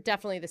sister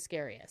definitely the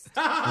scariest.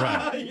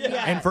 Right.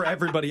 Yeah. And for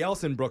everybody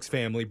else in Brooke's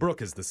family,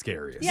 Brooke is the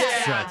scariest.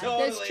 Yeah,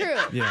 totally. that's true.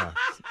 Yeah.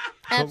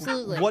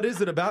 Absolutely. What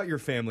is it about your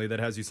family that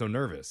has you so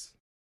nervous?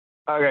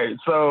 Okay,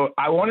 so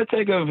I want to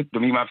take her to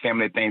meet my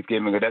family at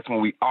Thanksgiving because that's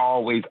when we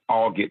always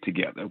all get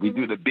together. We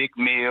do the big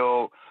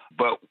meal,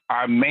 but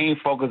our main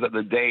focus of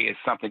the day is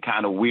something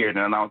kind of weird,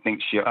 and I don't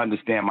think she'll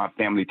understand my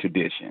family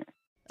tradition.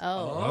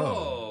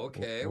 Oh,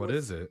 okay. What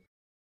is it?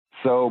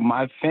 So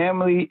my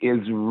family is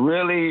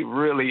really,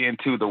 really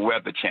into the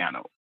Weather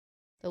Channel.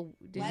 Did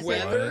you say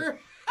Weather?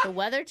 the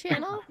Weather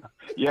Channel?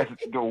 Yes,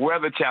 the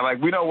Weather Channel.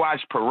 Like, we don't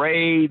watch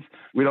parades.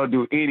 We don't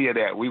do any of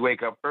that. We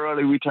wake up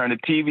early. We turn the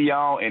TV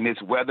on, and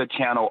it's Weather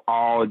Channel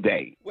all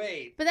day.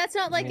 Wait. But that's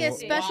not like a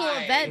special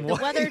event. The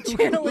Weather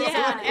Channel is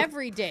on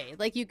every day.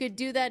 Like, you could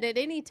do that at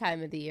any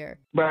time of the year.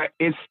 But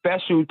it's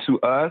special to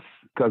us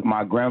because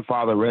my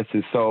grandfather, rest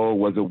his soul,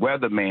 was a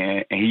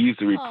weatherman, and he used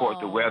to report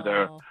the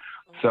weather.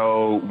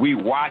 So we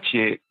watch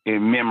it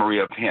in memory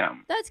of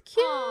him. That's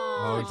cute.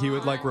 Oh, he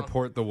would like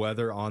report the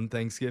weather on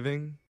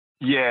Thanksgiving?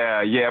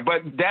 Yeah,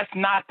 but that's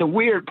not the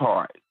weird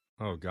part.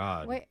 Oh,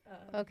 God. Wait,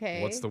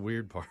 okay. What's the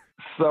weird part?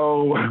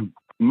 So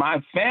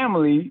my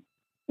family,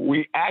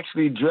 we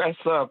actually dress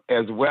up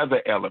as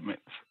weather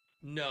elements.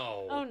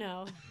 No. Oh,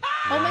 no.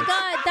 Oh, my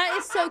God. That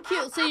is so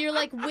cute. So you're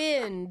like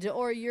wind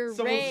or you're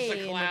Someone's rain.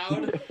 just a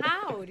cloud.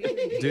 How do you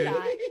do Dude,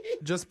 that?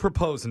 just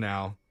propose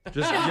now.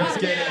 Just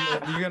get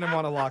in. You're going to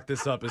want to lock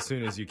this up as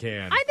soon as you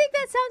can. I think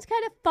that sounds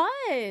kind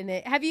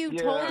of fun. Have you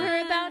told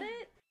her about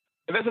it?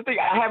 That's the thing.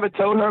 I haven't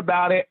told her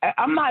about it.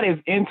 I'm not as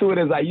into it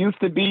as I used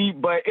to be,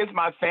 but it's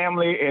my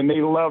family, and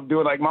they love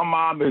doing it. Like, my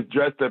mom is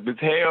dressed up as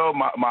hell.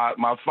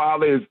 My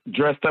father is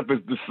dressed up as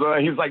the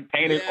sun. He's, like,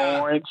 painted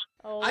orange.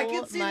 Oh, I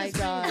can see my this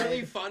God. being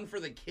really fun for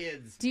the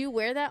kids. Do you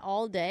wear that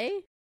all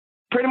day?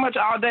 Pretty much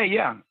all day,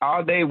 yeah.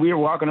 All day we're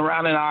walking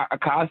around in our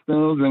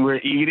costumes and we're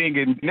eating,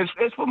 and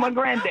it's for my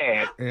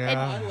granddad.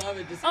 Yeah. I love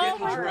it. Just Oh, getting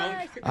my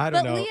drunk. I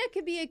don't But know. Leah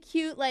could be a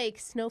cute, like,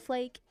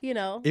 snowflake, you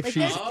know? If like,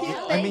 she's, there's cute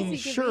I things mean, you could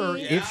sure,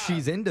 be. if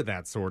she's into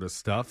that sort of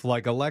stuff,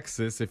 like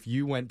Alexis, if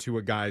you went to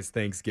a guy's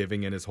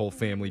Thanksgiving and his whole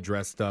family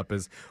dressed up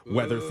as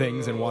weather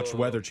things and watched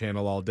Weather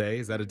Channel all day,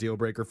 is that a deal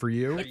breaker for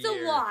you? It's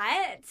a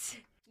lot.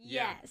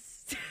 Yes.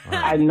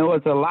 I know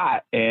it's a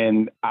lot,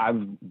 and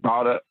I've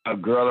brought a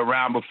girl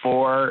around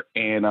before,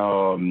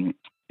 and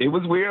it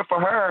was weird for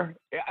her.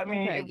 I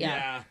mean, Okay,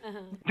 yeah.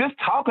 just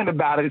talking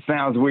about it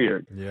sounds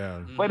weird.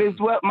 Yeah. But it's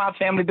what my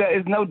family does.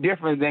 It's no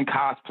different than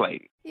cosplay.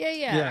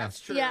 Yeah. That's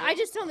true. Yeah, I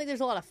just don't think there's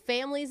a lot of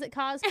families that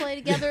cosplay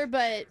together,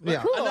 but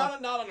Yeah. cool.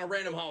 Not on a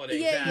random holiday.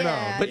 Yeah, exactly.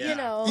 yeah, but you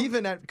know.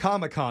 even at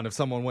Comic-Con, if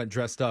someone went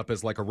dressed up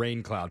as like a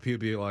rain cloud, people would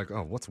be like,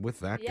 oh, what's with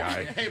that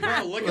guy? Hey,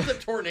 bro, look at the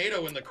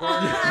tornado in the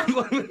corner.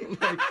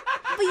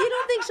 But you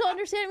don't think she'll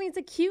understand? I mean, it's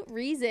a cute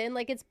reason.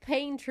 Like, it's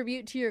paying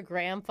tribute to your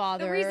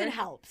grandfather. The reason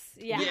helps.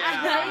 Yeah.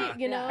 Right?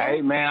 You know?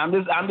 Hey man,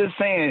 I'm just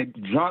saying,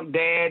 drunk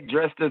dad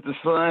dressed as the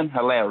sun,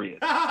 hilarious.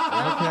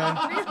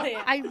 Okay. Really?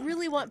 I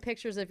really want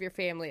pictures of your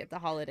family at the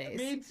holidays.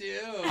 Me too.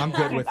 I'm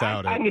good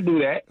without I it. can do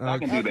that. I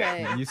can do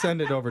Okay. that. You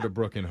send it over to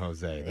Brooke and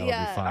Jose. That'll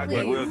Yeah, be fine. please.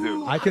 But Will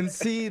do. I can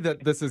see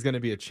that this is going to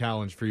be a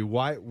challenge for you.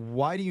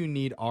 Why do you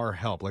need our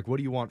help? Like, what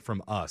do you want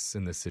from us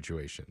in this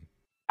situation?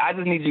 I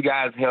just need you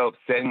guys' help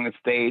setting the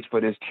stage for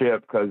this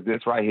trip because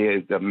this right here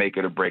is the make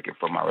it or break it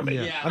for my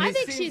relationship. Yeah, I mean, I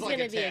think seems she's like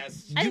gonna a be.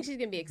 test. I think she's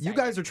gonna be excited. You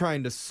guys are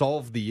trying to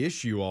solve the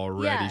issue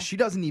already. Yeah. She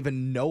doesn't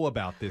even know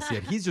about this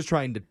yet. He's just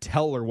trying to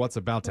tell her what's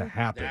about to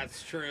happen.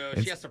 That's true.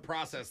 And She has to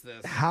process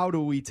this. How do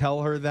we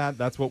tell her that?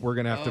 That's what we're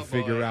going to have to Oh,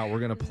 figure boy. out. We're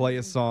going to play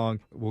a song.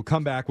 We'll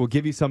come back. We'll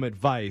give you some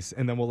advice,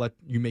 and then we'll let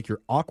you make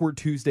your awkward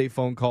Tuesday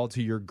phone call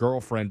to your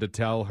girlfriend to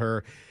tell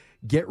her,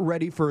 get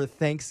ready for a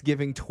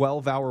Thanksgiving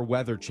 12-hour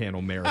Weather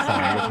Channel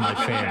marathon with my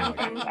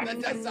family. That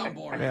does sound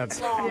boring.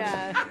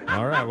 Yeah.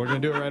 All right, we're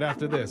going to do it right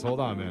after this. Hold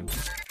on, man.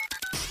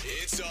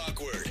 It's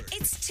awkward.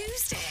 It's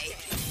Tuesday.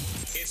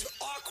 It's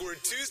Awkward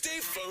Tuesday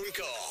phone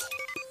call.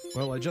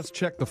 Well, I just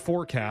checked the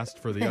forecast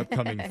for the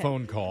upcoming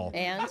phone call.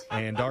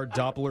 And our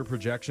Doppler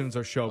projections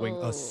are showing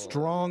a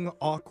strong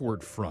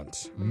awkward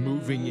front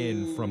moving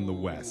in from the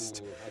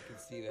west,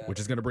 which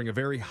is going to bring a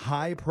very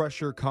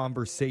high-pressure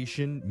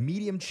conversation,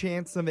 medium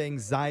chance of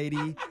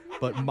anxiety,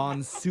 but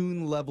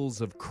monsoon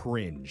levels of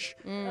cringe.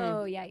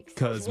 Oh, yikes.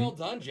 Because Well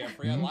done,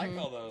 Jeffrey. I like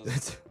all those.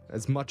 it's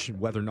as much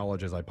weather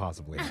knowledge as I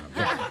possibly have.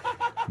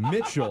 But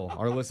Mitchell,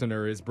 our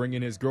listener, is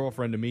bringing his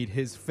girlfriend to meet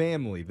his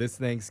family this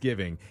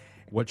Thanksgiving.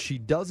 What she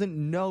doesn't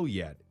know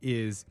yet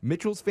is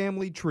Mitchell's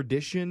family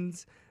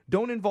traditions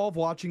don't involve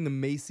watching the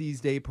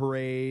Macy's Day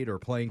Parade or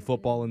playing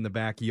football in the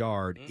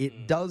backyard.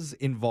 It does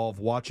involve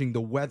watching the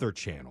Weather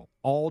Channel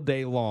all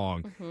day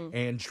long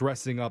and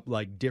dressing up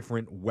like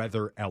different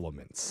weather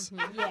elements.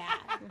 Yeah.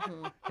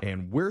 Mm-hmm.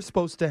 And we're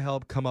supposed to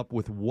help come up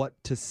with what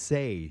to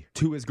say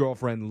to his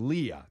girlfriend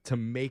Leah to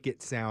make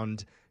it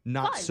sound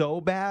not Fun.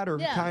 so bad or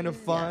kind of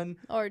fun.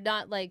 Yeah. Or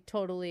not like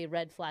totally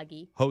red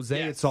flaggy. Jose,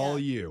 Yes. it's all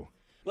you.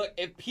 Look,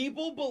 if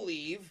people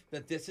believe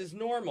that this is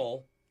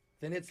normal,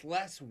 then it's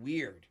less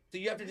weird. So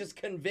you have to just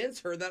convince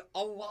her that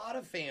a lot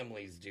of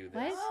families do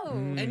this. What?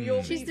 And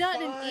you'll She's be not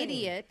fine. an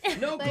idiot.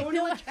 No, Like, go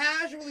to it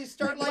casually.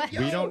 Start like,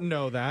 yo, We don't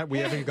know that. We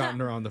haven't gotten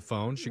her on the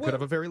phone. She could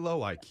have a very low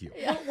IQ.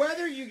 what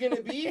weather are you going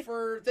to be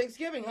for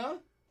Thanksgiving, huh?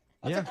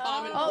 That's a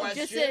common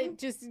question.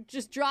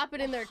 Just drop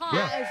it in there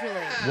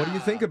casually. What do you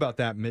think about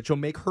that, Mitchell?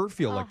 Make her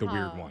feel like the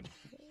weird one.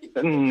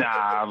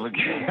 Nah.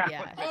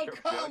 Oh,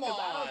 come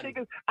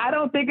on. I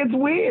don't think it's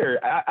weird.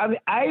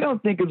 I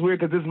don't think it's weird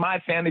because it's my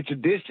family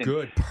tradition.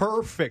 Good.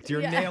 Perfect.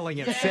 You're nailing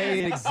it. Say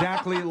it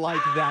exactly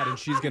like that, and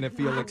she's going to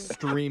feel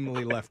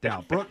extremely left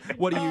out. Brooke,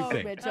 what do you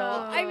think? Mitchell.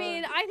 I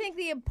mean, I think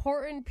the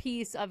important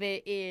piece of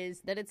it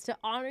is that it's to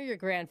honor your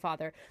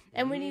grandfather.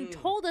 And when you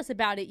told us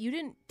about it, you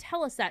didn't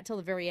tell us that till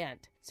the very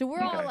end. So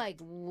we're all like,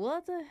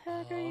 what the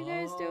heck are you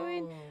guys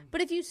doing? But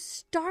if you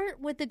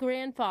start with the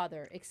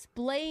grandfather,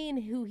 explain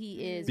who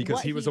he is, because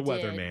what he was a did.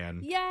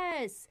 weatherman.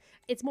 Yes.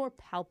 It's more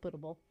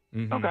palpable.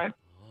 Mm-hmm. Okay.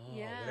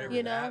 Yeah.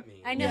 You know?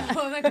 I know.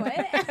 I'm like,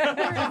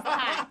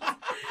 what?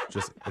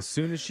 Just as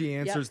soon as she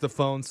answers the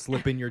phone,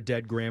 slip in your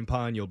dead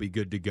grandpa and you'll be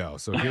good to go.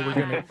 So here we're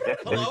going to...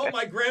 Hello,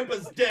 my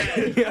grandpa's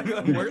dead.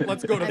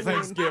 Let's go to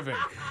Thanksgiving.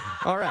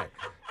 All right.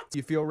 Do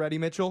you feel ready,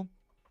 Mitchell?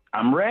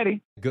 I'm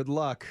ready. Good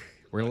luck.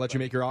 We're going to let you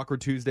make your Awkward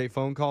Tuesday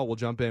phone call. We'll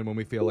jump in when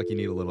we feel like you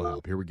need a little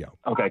help. Here we go.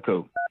 Okay,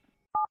 cool.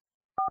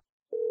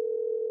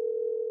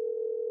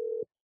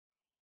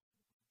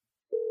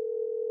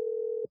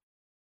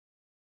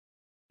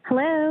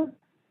 Hello.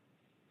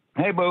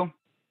 Hey, boo.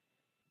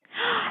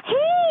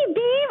 Hey,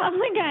 babe. Oh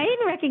my God, I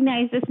didn't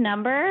recognize this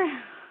number.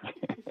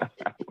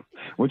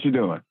 What you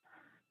doing?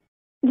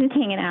 Just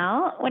hanging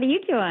out. What are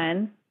you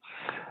doing?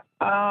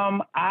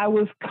 I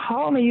was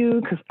calling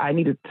you because I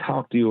need to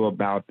talk to you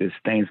about this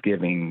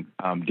Thanksgiving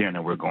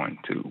dinner we're going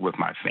to with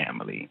my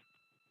family.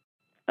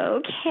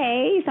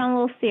 Okay. You sound a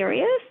little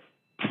serious.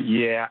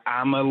 Yeah,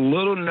 I'm a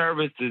little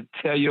nervous to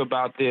tell you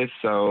about this,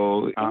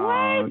 so...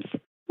 What?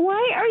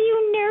 Why are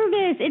you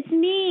nervous? It's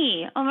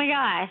me. Oh, my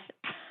gosh.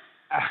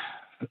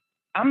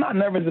 I'm not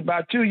nervous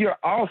about you. You're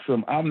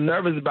awesome. I'm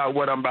nervous about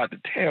what I'm about to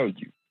tell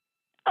you.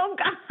 Oh,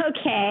 God.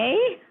 Okay.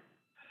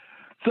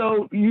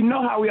 So, you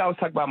know how we always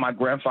talk about my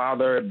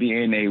grandfather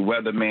being a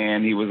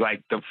weatherman? He was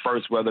like the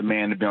first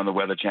weatherman to be on the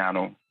Weather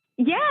Channel.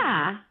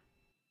 Yeah.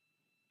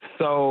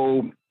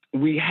 So,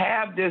 we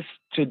have this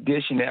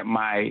tradition at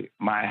my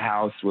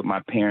house with my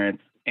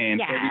parents.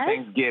 And every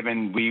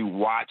Thanksgiving, we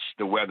watch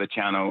the Weather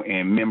Channel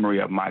in memory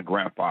of my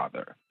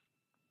grandfather.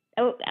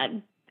 Oh,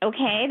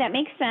 okay. That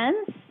makes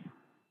sense.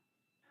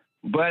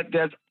 But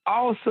there's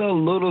also a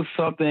little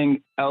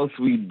something else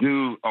we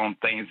do on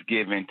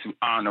Thanksgiving to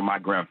honor my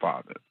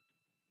grandfather.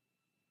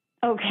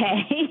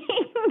 Okay.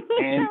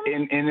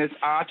 and it's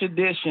our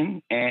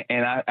tradition,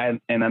 and I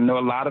know a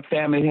lot of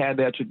families have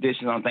their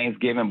traditions on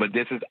Thanksgiving, but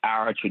this is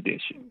our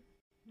tradition.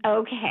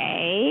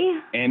 Okay.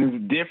 And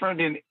it's different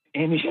than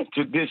any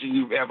tradition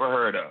you've ever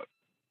heard of.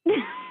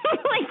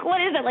 Like,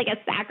 what is it, like a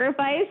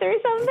sacrifice or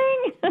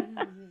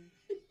something?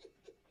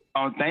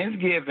 On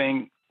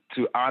Thanksgiving,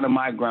 to honor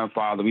my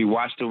grandfather, we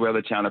watch the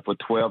Weather Channel for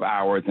 12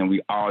 hours, and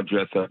we all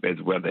dress up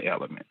as weather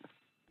elements.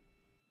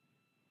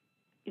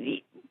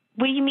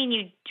 What do you mean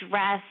you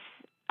dress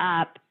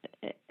up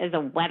as a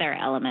weather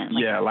element?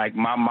 Like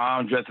my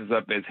mom dresses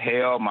up as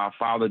hell. My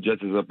father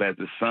dresses up as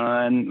the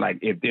sun. Like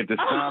if the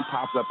sun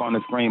pops up on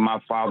the screen, my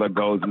father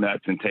goes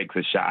nuts and takes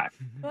a shot.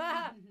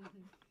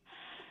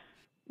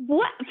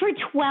 What? For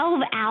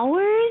 12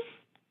 hours?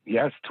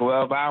 Yes,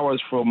 12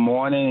 hours from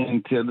morning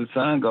until the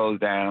sun goes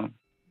down.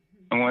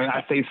 And when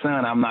I say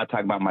sun, I'm not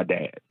talking about my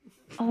dad.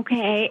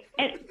 Okay.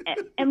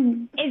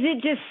 And is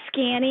it just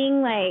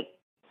scanning like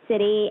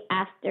city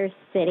after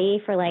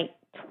city for like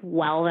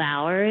 12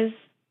 hours?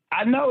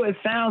 I know it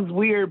sounds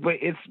weird, but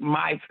it's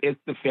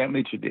the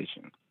family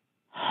tradition.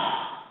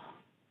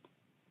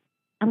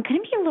 I'm going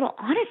to be a little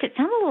honest. It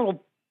sounds a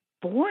little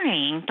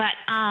boring, but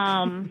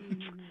I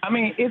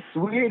mean, it's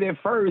weird at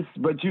first,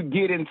 but you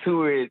get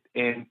into it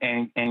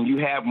and you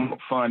have more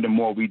fun the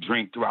more we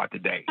drink throughout the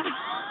day.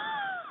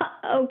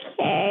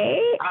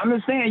 Okay. I'm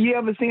just saying, you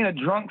ever seen a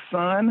drunk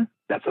son?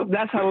 That's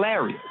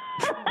hilarious.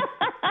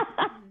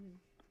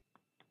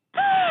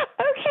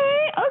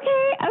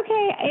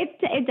 Okay.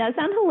 It does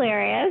sound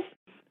hilarious.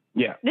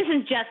 Yeah. This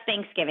is just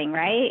Thanksgiving,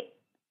 right?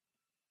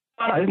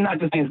 No, it's not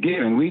just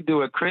Thanksgiving. We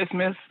do it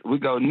Christmas. We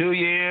go New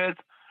Year's.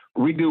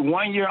 We do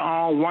 1 year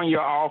on, 1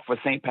 year off for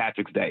St.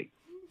 Patrick's Day.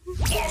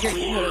 You're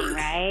kidding,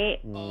 right?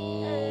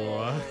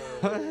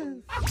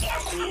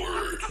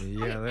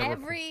 Yeah,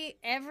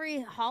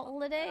 every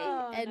holiday.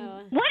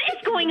 What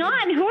is going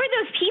on? Who are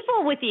those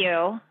people with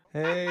you?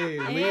 Hey,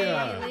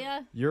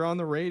 Leah. You're on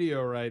the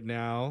radio right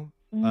now.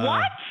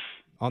 What?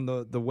 On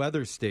the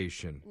weather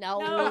station. No.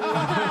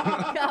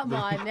 Come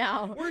on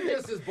now. We're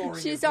just as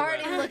boring. She's as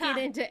already looking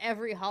into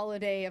every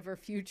holiday of her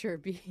future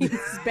being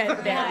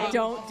spent there.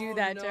 Don't do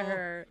that to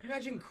her.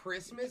 Imagine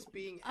Christmas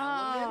being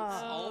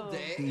elements all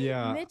day.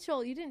 Yeah.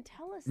 Mitchell, you didn't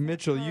tell us that.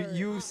 Mitchell,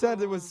 you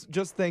said it was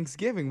just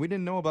Thanksgiving. We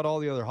didn't know about all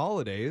the other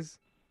holidays.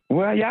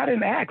 Well, y'all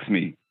didn't ask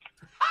me.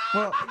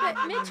 Well,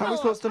 Mitchell, how are we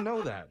supposed to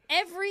know that?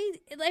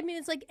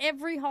 It's like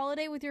every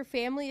holiday with your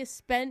family is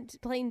spent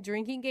playing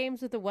drinking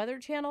games with the Weather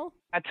Channel.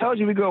 I told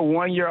you we go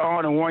 1 year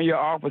on and 1 year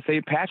off for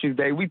St. Patrick's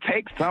Day. We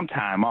take some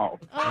time off.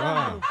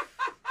 Oh.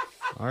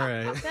 All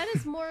right. That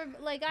is more of,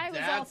 like, I was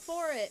all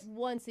for it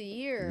once a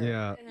year.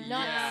 Yeah.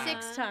 Not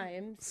 6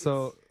 times.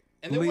 So,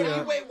 And then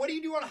Leah, what do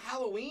you do on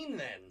Halloween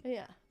then?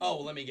 Yeah.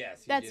 Oh, let me guess.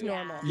 You That's do.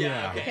 normal.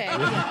 Yeah. Yeah. Okay.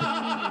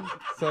 Yeah.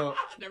 so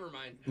Never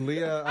mind.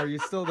 Leah, are you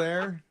still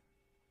there?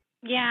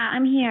 Yeah,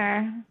 I'm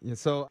here. Yeah,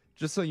 so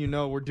just so you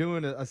know, we're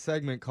doing a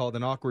segment called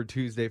an Awkward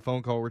Tuesday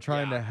phone call. We're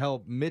trying to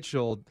help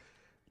Mitchell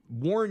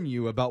warn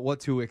you about what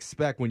to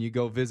expect when you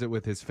go visit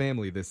with his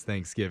family this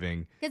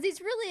Thanksgiving. Because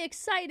he's really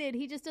excited.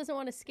 He just doesn't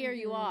want to scare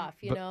you off,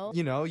 you know?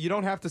 You know, you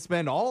don't have to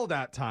spend all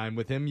that time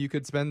with him. You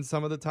could spend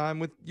some of the time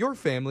with your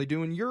family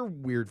doing your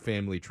weird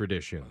family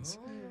traditions.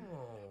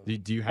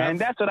 Do you have? And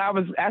that's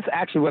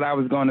actually what I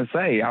was going to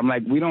say. I'm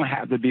like, we don't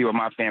have to be with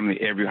my family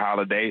every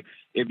holiday.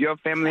 If your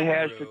family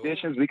has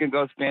traditions, we can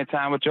go spend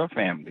time with your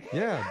family.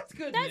 Yeah. That's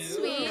good. That's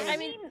sweet. I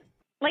mean,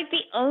 Like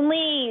the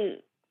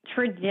only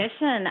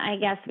tradition I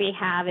guess we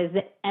have is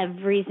that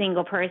every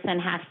single person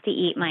has to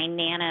eat my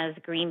Nana's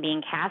green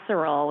bean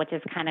casserole, which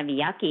is kind of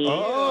yucky.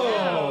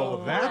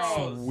 Oh, that's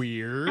I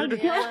weird. don't know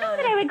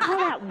that I would call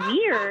that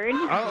weird.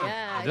 Oh,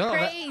 yeah, no,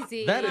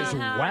 crazy. That is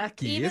Uh-huh.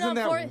 wacky. Even Isn't on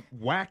that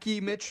wacky,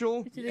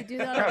 Mitchell? Do they do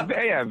that?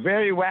 Yeah,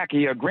 very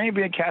wacky. A green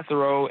bean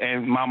casserole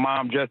and my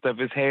mom dressed up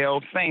as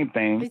hell, same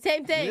thing.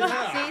 Same thing.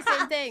 Yeah. See,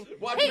 same thing.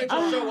 Watch Hey,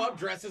 Mitchell show up,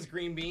 dress as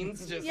green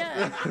beans. Just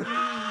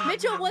yeah.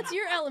 Mitchell, what's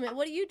your element?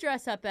 What do you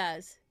dress up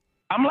as?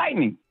 I'm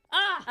lightning.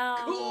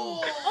 Ah.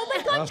 Cool. Oh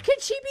my gosh, can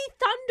she be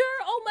thunder?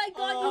 Oh my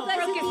god, you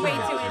guys Brooke is way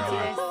too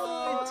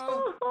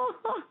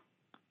into it.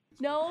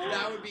 No?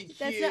 That would be cute.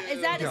 That's not,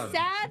 is that a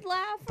sad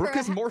laugh? Brooke or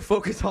is more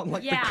focused on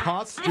like the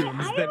costumes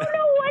I than. don't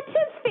know what to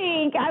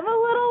think. I'm a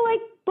little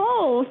like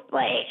both.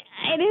 Like,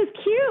 it is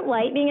cute,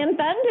 lightning and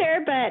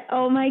thunder, but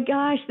oh my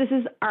gosh, this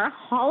is our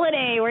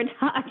holiday we're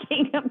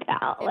talking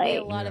about. It'd be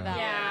a lot of hours.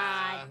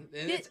 Yeah.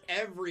 And it's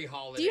every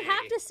holiday. Do you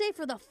have to stay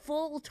for the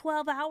full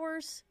 12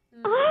 hours?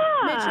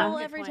 Ah, Mitchell,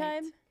 every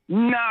time?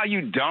 No,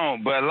 you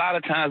don't. But a lot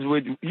of times,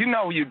 when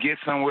you get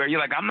somewhere, you're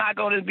like, I'm not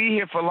going to be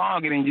here for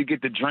long, and then you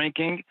get to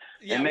drinking.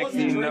 Yeah, and next once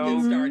thing the you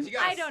drinking know, starts, you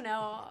gotta I don't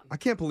know. I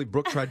can't believe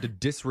Brooke tried to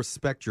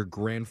disrespect your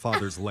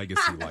grandfather's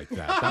legacy like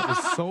that. That was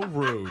so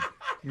rude.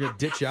 You're going to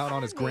ditch out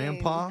on his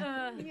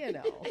grandpa? You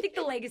know. I think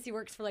the legacy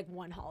works for like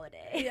one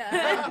holiday.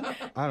 Yeah.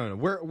 I don't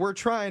know. We're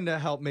trying to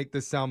help make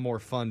this sound more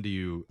fun to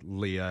you,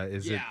 Leah.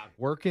 Is it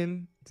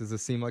working? Does it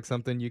seem like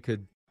something you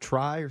could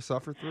try or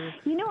suffer through?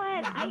 You know what?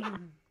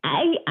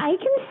 I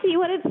can see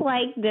what it's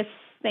like this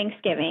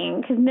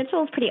Thanksgiving because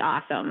Mitchell's pretty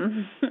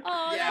awesome.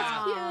 Oh,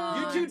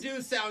 that's You cute. two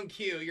do sound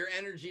cute. Your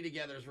energy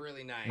together is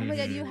really nice. Oh my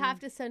god, you have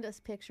to send us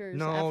pictures.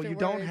 No, afterwards. you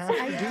don't have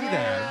to I do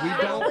that. We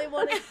I don't- really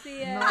want to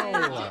see it. No.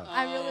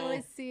 I really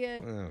want to see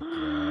it.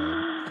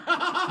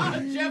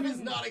 Jeff is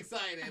not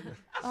excited.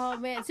 Oh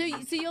man, so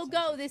you'll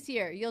go this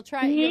year. You'll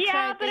try. You'll try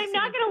Yeah, it but this I'm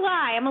not year. going to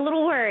lie. I'm a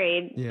little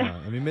worried. Yeah,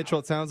 I mean, Mitchell,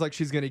 it sounds like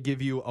she's going to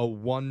give you a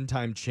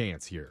one-time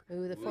chance here.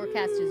 Ooh, the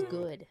forecast is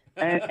good.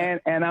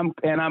 and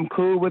I'm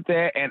cool with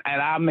that, and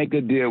I'll make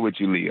a deal with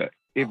you, Leah.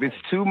 If it's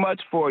too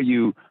much for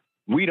you,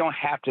 we don't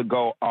have to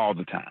go all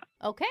the time.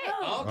 Okay.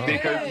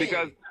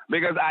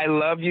 Because I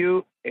love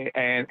you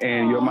and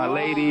you're my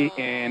lady,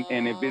 and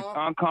if it's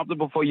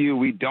uncomfortable for you,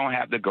 we don't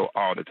have to go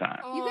all the time.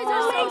 You guys Oh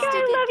are my so God, sticky.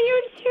 I love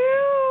you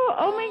too.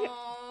 Oh my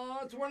God.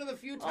 It's one of the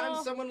few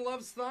times someone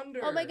loves thunder.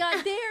 Oh my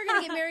god, they are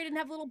gonna get married and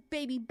have little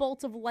baby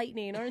bolts of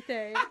lightning, aren't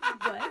they?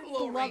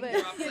 Little Love rain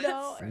it. droplets. You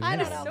know, I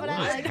don't know, but I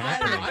like I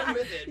don't know. it. I'm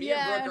with it. Me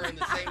and Brooke are in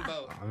the same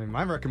boat. I mean,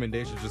 my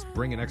recommendation is just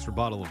bring an extra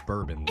bottle of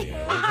bourbon,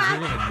 Leah. You're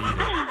going to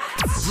need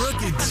it.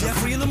 Brooke and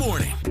Jeffrey in the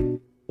morning.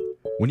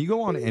 When you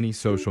go on any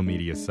social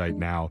media site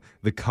now,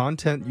 the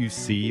content you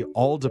see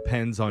all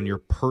depends on your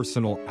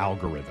personal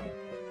algorithm.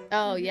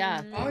 Oh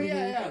yeah. Oh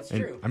yeah, it's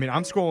And, true. I mean,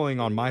 I'm scrolling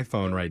on my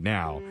phone right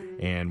now,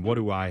 and what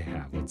do I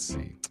have? Let's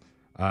see.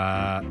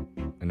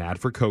 An ad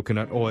for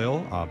coconut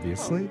oil,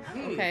 obviously.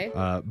 Okay.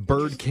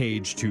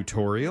 Birdcage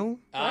tutorial.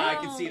 I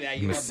can see that. I'm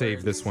You going to love save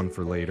birds. this one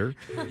for later.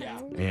 Yeah.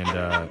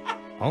 And,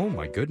 oh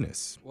my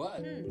goodness.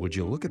 What? Would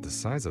you look at the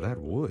size of that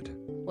wood?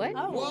 What?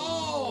 Whoa!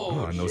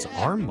 Oh, and those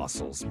arm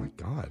muscles. My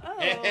God.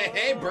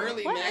 Hey,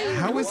 burly man.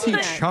 How is he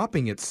What?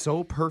 chopping it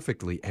so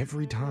perfectly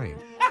every time?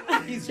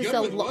 He's Just good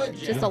a with wood,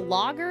 just Jeff. a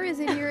logger is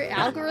in your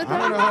algorithm. I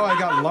don't know how I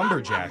got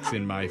lumberjacks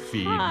in my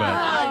feed, but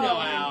I know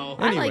how.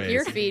 I like anyways.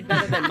 your feed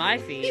better than my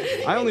feed.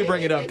 I only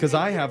bring it up because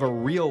I have a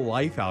real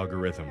life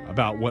algorithm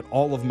about what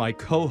all of my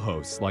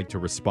co-hosts like to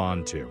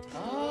respond to.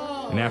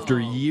 And after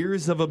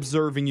years of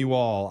observing you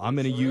all, I'm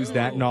going to use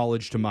that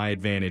knowledge to my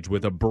advantage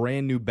with a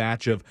brand new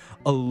batch of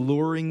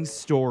alluring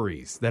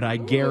stories that I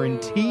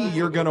guarantee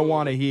you're going to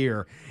want to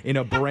hear in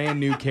a brand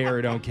new Care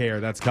or Don't Care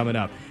that's coming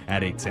up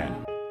at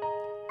 8:10.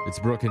 It's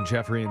Brooke and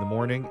Jeffrey in the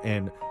morning,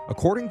 and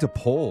according to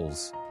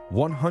polls,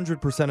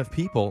 100% of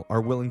people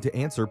are willing to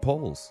answer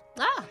polls.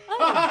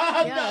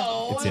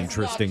 No, It's that's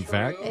interesting not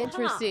fact. true.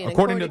 Interesting.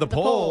 According to the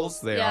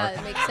polls, they yeah, are.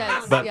 it makes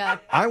sense. But yeah.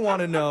 I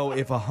want to know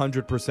if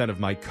 100% of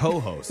my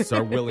co-hosts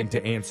are willing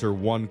to answer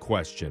one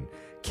question.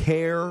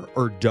 Care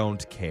or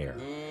don't care?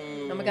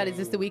 Oh my god, is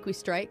this the week we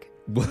strike?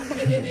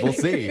 We'll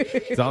see.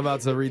 So I'm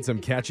about to read some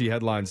catchy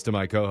headlines to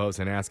my co-hosts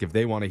and ask if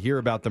they want to hear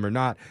about them or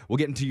not. We'll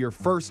get into your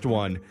first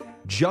one.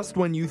 Just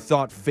when you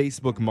thought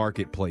Facebook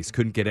Marketplace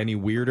couldn't get any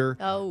weirder,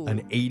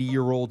 an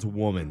 80-year-old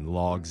woman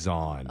logs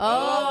on.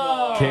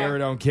 Care or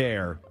don't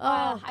care?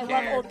 I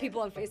love old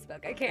people on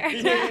Facebook. I care.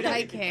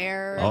 I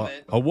care.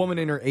 A woman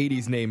in her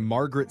 80s named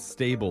Margaret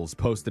Stables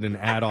posted an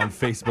ad on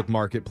Facebook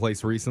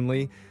Marketplace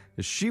recently.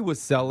 She was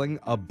selling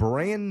a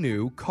brand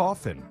new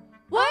coffin.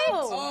 What?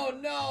 Oh,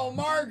 no,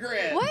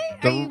 Margaret.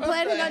 What? Are you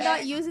planning on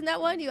not using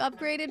that one? You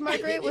upgraded,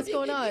 Margaret? What's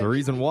going on? The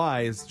reason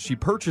why is she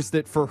purchased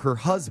it for her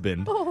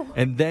husband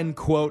and then,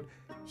 quote,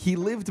 he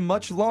lived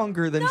much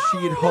longer than she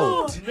had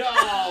hoped.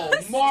 No,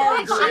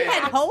 Margaret. She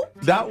had hope?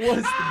 That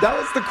was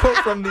the quote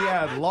from the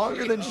ad.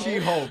 Longer than she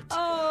hoped.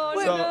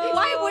 Wait,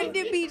 why wouldn't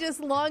it be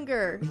just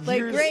longer?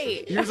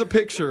 Great. Here's a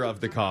picture of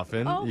the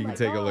coffin. You can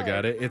take a look God.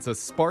 at it. It's a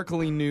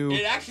sparkly new...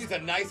 It actually is a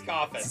nice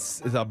coffin.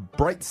 It's a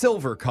bright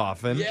silver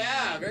coffin.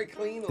 Yeah, very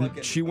clean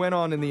looking. She went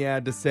on in the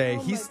ad to say,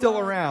 he's still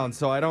around,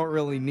 so I don't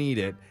really need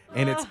it,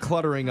 and it's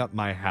cluttering up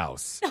my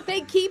house.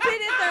 They keep it in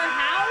their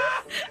house?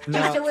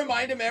 Just to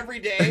remind him every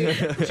day.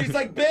 She's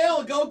like,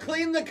 Bill, go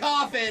clean the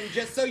coffin,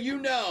 just so you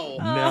know.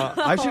 Now,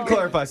 I should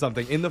clarify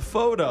something. In the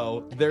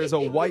photo, there's a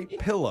white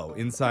pillow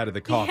inside of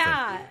the coffin.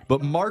 Yeah.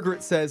 But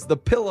Margaret says the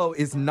pillow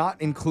is not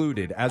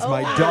included as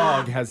my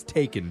dog has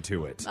taken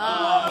to it.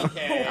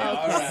 Okay,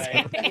 all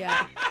right.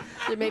 Yeah.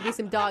 There may be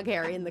some dog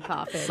hair in the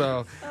coffin.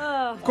 So,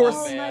 of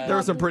course, there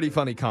were some pretty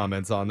funny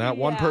comments on that.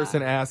 One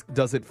person asked,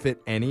 does it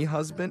fit any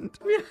husband?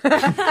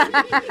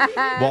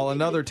 While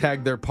another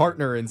tagged their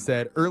partner and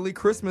said, early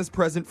Christmas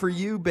present for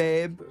you,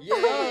 babe.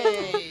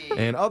 Yay!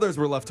 And others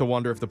were left to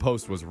wonder if the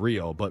post was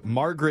real, but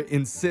Margaret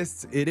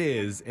insists it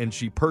is, and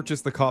she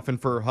purchased the coffin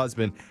for her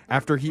husband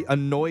after he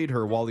annoyed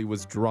her while he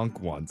was drunk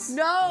once.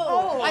 No!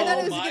 I thought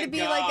it was my going to be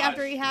gosh. like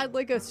after he had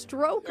like a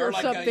stroke or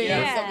like something.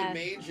 something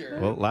major.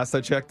 Well, last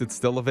I checked, it's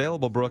still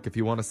available, Brooke, if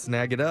you want to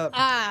snag it up.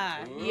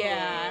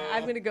 Yeah.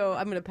 I'm going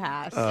to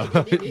pass.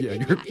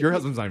 Yeah, your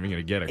husband's not even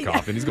going to get a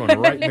coffin. He's going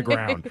right in the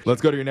ground.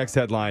 Let's go to your next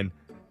headline.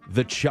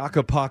 The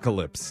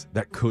Chock-apocalypse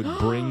that could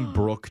bring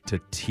Brooke to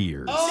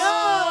tears.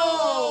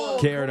 Oh!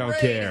 Care or don't Great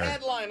care?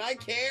 headline. I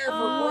care for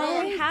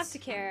I Brooke. have to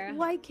care.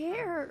 Why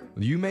care?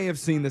 You may have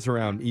seen this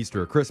around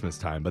Easter or Christmas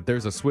time, but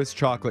there's a Swiss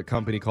chocolate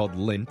company called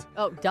Lindt,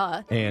 Oh,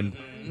 duh. and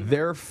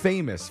they're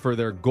famous for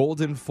their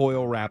golden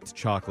foil wrapped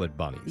chocolate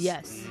bunnies.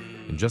 Yes.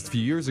 And just a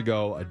few years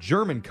ago, a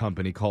German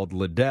company called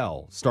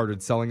Lidl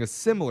started selling a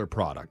similar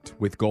product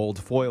with gold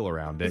foil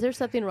around Is it. there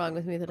something wrong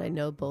with me that I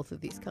know both of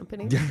these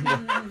companies?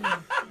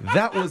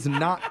 That was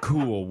not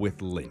cool with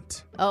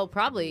Lindt. Oh,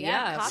 probably,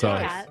 yeah. So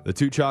Copycat. the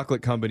two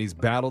chocolate companies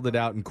battled it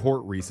out in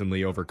court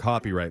recently over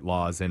copyright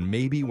laws, and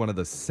maybe one of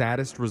the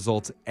saddest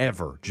results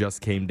ever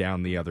just came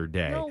down the other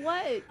day. No,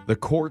 what? The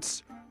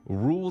courts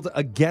ruled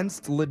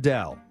against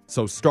Lidl.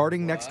 So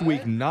starting next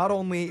week, not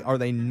only are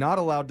they not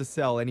allowed to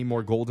sell any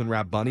more golden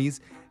wrap bunnies,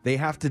 they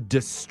have to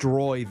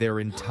destroy their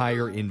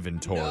entire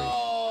inventory.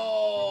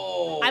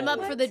 Oh. I'm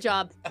up for the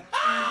job.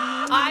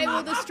 I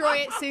will destroy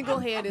it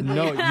single-handedly.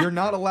 No, you're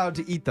not allowed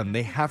to eat them.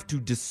 They have to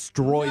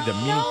destroy them.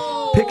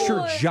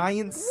 Picture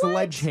giant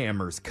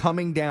sledgehammers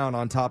coming down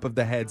on top of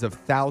the heads of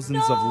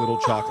thousands of little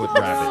chocolate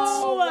rabbits.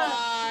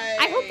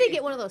 I hope they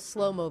get one of those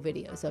slow-mo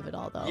videos of it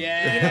all, though.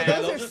 Yeah,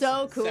 those are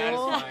so cool.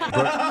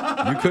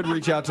 satisfying. You could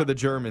reach out to the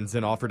Germans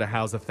and offer to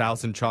house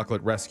 1,000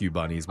 chocolate rescue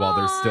bunnies while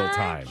there's still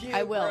time.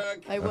 I will.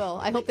 I will.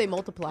 I hope they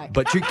multiply.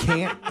 But you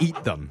can't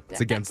eat them.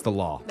 It's against the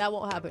law. That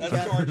won't happen. That's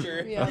Jeff.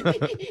 torture. Yeah.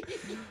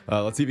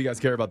 Let's see if you guys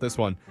care about this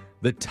one.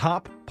 The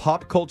top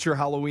pop culture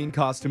Halloween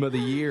costume of the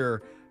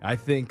year. I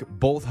think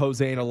both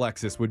Jose and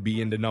Alexis would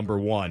be into number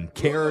one.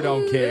 Care or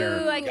don't care?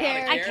 Ooh, I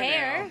care. I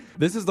care.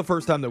 This is the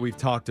first time that we've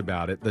talked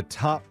about it. The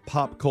top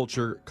pop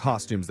culture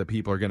costumes that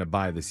people are going to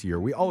buy this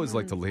year. We always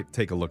like to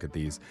take a look at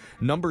these.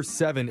 Number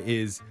 7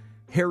 is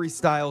Harry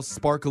Styles'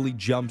 sparkly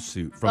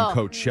jumpsuit from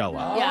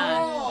Coachella.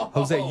 Yeah.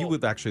 Jose, you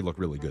would actually look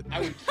really good in I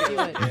that. would kill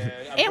it, man.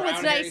 And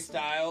what's Brown Harry nice,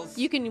 Styles.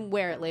 you can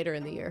wear it later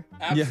in the year.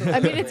 Absolutely. I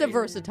mean, it's a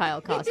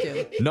versatile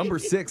costume. Number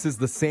 6 is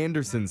the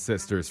Sanderson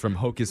sisters from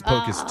Hocus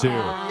Pocus 2.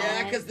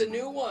 Yeah, because the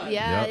new one.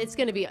 Yeah, Yep. it's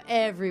going to be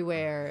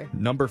everywhere.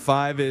 Number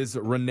 5 is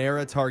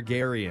Rhaenyra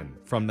Targaryen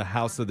from the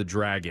House of the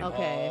Dragon.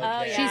 Okay.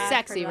 Oh, She's yeah,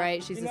 sexy, forgot.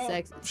 right? She's a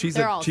sex. She's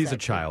They're a all she's a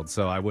sexy. child,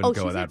 so I wouldn't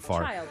go she's that a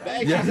far. child.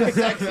 She's a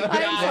sexy I'm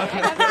guy.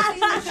 sorry. I've never seen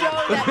the show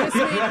that this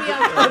made me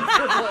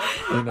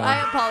uncomfortable.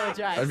 I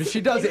apologize. I mean,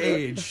 she does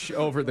age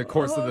over the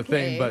course of the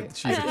thing, but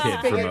she's a kid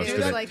for figured most it of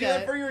was it. like Do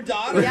that a- for your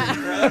daughter. Yeah.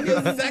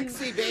 Brooke. It's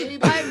sexy, baby.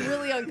 I'm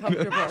really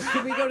uncomfortable.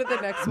 Can we go to the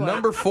next one?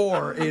 Number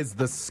 4 is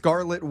the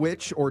Scarlet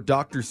Witch or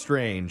Doctor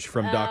Strange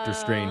from Doctor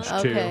Strange 2.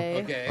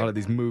 okay. Okay. A lot of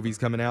these movies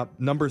coming out.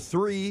 Number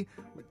 3,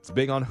 it's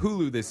big on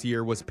Hulu this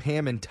year, was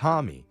Pam and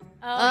Tommy.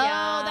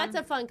 Oh, that's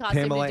a fun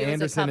costume Pamela to do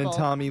Anderson as a and couple.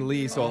 Tommy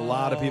Lee, so a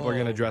lot of people are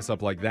going to dress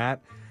up like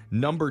that.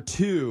 Number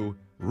 2,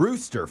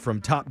 Rooster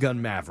from Top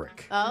Gun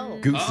Maverick. Oh.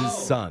 Goose's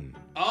son.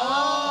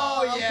 Oh,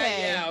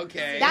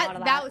 Okay.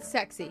 That was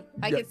sexy.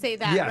 I could say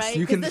that, yes, right?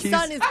 you can. Because the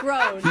son is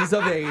grown. He's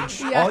of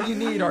age. Yeah. All you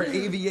need are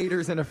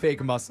aviators and a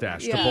fake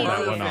mustache to pull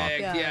that one off.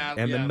 Yeah.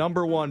 And the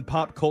number one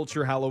pop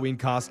culture Halloween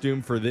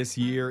costume for this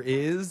year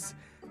is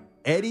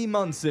Eddie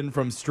Munson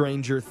from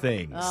Stranger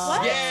Things.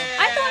 What? Yeah.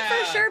 I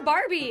thought for sure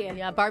Barbie.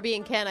 Yeah, Barbie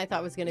and Ken I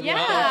thought was going to be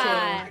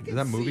Yeah. up Did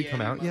that movie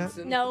come out yet?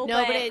 No,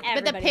 there, too. No,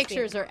 but the everybody's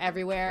pictures are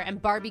everywhere,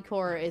 and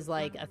Barbiecore is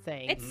like a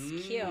thing. It's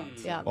cute.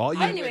 Yeah.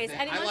 Anyways,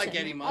 Eddie I Munson. like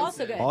Eddie Munson.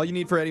 Also good. All you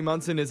need for Eddie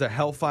Munson is a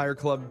Hellfire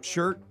Club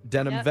shirt,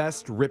 denim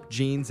vest, ripped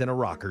jeans, and a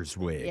rocker's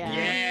wig.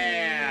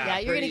 Yeah,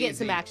 you're going to pretty get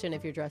some easy. action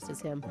if you're dressed as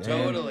him.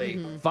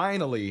 Totally.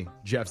 Finally,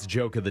 Jeff's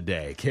joke of the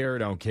day. Care or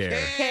don't care?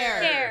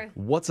 Care.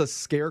 What's a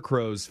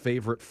scarecrow's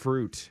favorite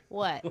fruit?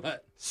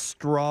 What?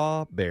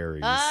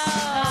 Strawberries.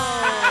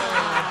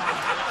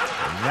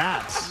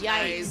 That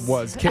Yikes.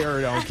 was care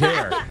or don't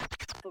care.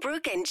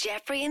 Brooke and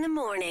Jeffrey in the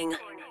morning.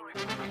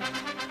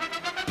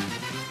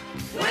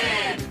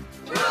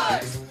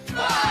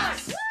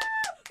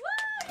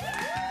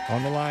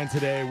 On the line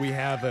today, we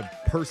have a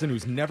person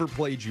who's never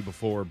played you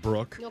before,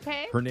 Brooke.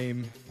 Okay. Her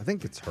name, I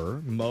think it's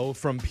her, Mo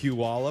from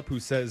Puyallup, who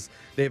says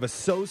they have a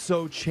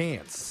so-so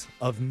chance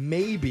of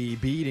maybe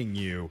beating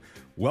you.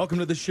 Welcome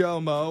to the show,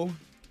 Mo.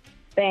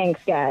 Thanks,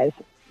 guys.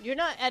 You're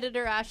not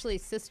editor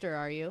Ashley's sister,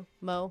 are you,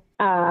 Mo?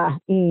 No.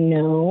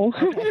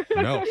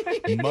 No,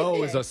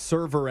 Mo is a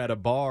server at a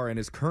bar and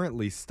is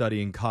currently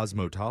studying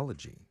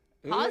cosmetology.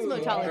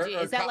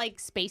 Cosmetology. Is that like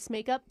space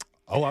makeup?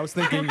 Oh, I was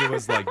thinking it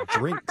was like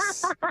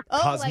drinks.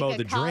 Cosmo like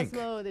the drink.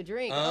 Cosmo the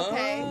drink.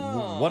 Okay.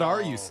 What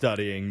are you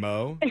studying,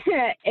 Mo?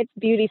 It's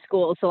beauty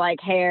school, so like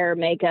hair,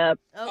 makeup.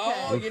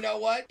 Oh, you know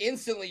what?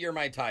 Instantly, you're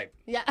my type.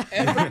 Yeah.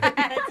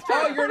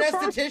 Oh, you're an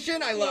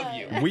esthetician? I love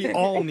you. We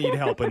all need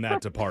help in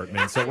that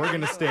department, so we're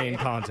going to stay in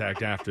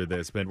contact after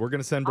this. But we're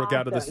going to send Brooke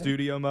out of the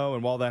studio, Mo,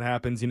 and while that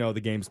happens, you know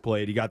the game's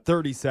played. You got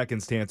 30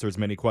 seconds to answer as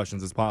many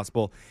questions as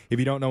possible. If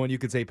you don't know when, you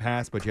could say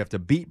pass, but you have to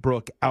beat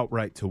Brooke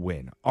outright to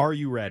win. Are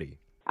you ready?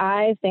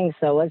 I think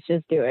so. Let's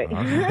just do it.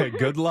 All right,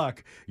 good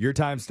luck. Your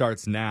time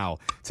starts now.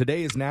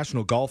 Today is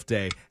National Golf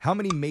Day. How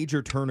many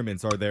major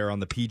tournaments are there on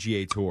the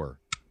PGA Tour?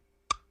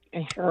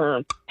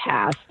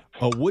 Pass.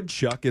 A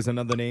woodchuck is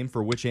another name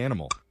for which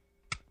animal?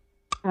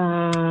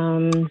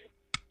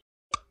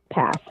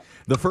 Pass.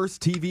 The first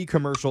TV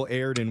commercial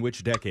aired in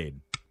which decade?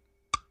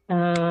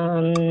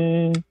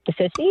 The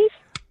 50s?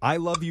 I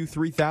Love You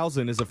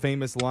 3000 is a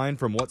famous line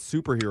from what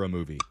superhero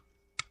movie?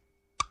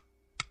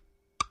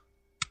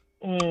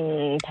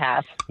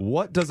 Pass.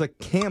 What does a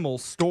camel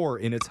store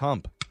in its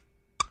hump?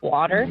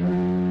 Water.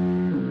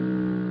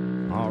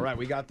 All right,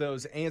 we got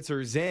those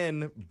answers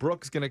in.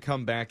 Brooke's going to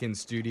come back in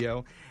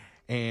studio.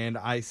 And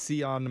I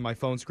see on my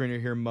phone screener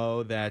here,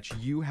 Mo, that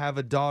you have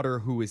a daughter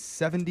who is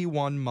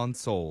 71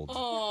 months old.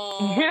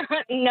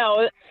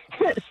 No,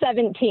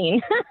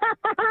 17.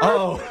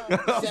 Oh.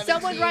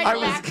 Someone write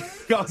it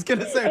back. I was going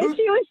to say. If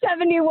she was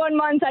 71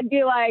 months, I'd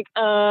be like,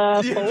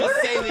 Just 4?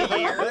 say the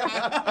year.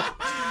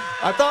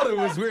 I thought it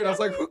was weird. I was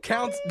like, who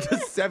counts to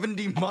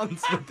 70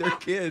 months with their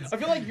kids? I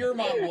feel like your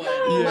mom would.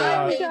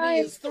 Yeah. My baby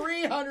is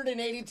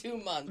 382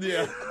 months.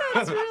 Yeah.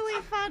 That's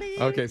really funny.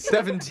 Okay,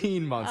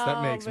 17 months. That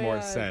Oh, makes more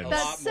man. sense.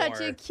 That's such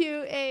a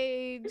cute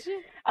age.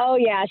 Oh,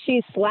 yeah.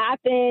 She's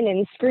slapping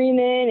and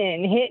screaming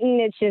and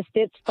hitting.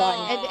 It's fun.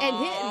 And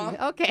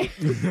hitting. Okay.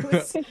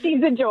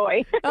 She's a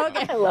joy.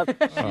 Okay. I love it.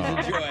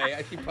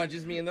 Joy. She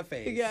punches me in the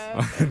face.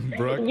 Yeah.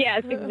 Brooke,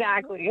 Yes,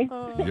 exactly.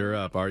 you're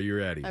up. Are you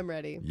ready? I'm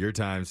ready. Your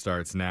time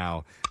starts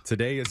now.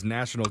 Today is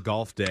National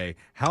Golf Day.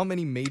 How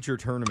many major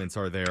tournaments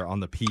are there on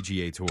the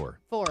PGA Tour?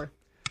 4.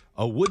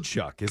 A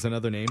woodchuck is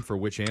another name for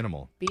which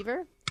animal?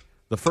 Beaver?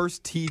 The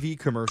first TV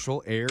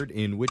commercial aired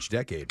in which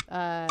decade?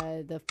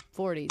 The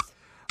 40s.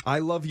 I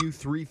Love You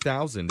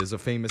 3000 is a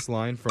famous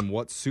line from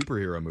what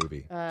superhero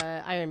movie?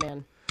 Iron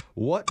Man.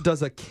 What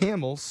does a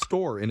camel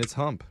store in its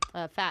hump?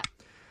 Fat.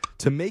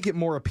 To make it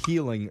more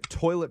appealing,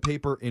 toilet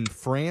paper in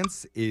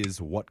France is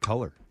what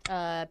color?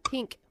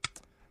 Pink.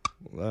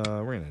 We're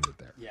going to end it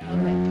there.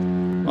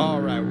 Yeah. All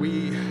right,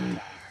 we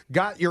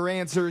got your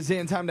answers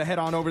in. Time to head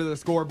on over to the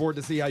scoreboard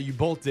to see how you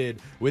both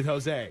did with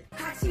Jose.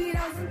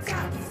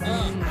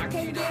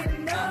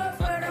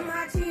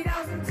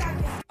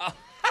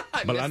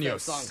 I missed that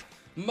Bolaños. song.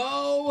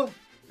 Mo,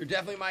 you're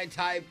definitely my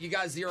type. You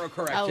got 0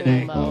 correct Oh,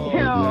 today. Mo.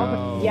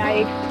 Oh,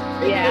 yikes.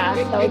 Yeah,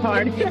 that was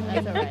hard.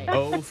 That's all right.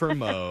 O for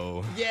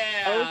Mo.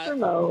 Yeah. Oh, for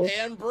Mo.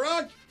 And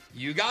Brooke,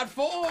 you got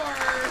 4.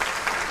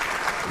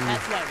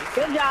 That's right.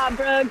 Good job,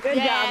 Brooke. Good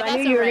Yeah, job. I that's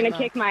knew you were all right, going to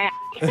Mo. kick my ass.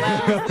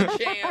 Well,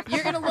 Champ.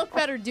 you're going to look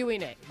better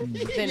doing it than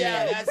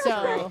Yeah, me. that's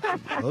So,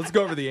 Let's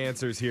go over the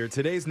answers here.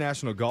 Today's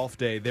National Golf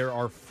Day. There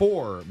are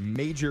 4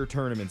 major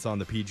tournaments on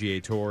the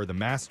PGA Tour: the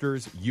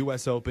Masters,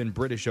 U.S. Open,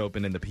 British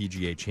Open, and the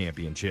PGA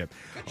Championship.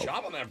 Good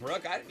job on that,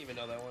 Brooke. I didn't even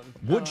know that one.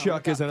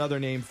 Woodchuck is another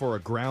name for a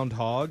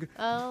groundhog.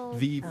 oh.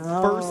 The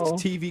first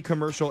TV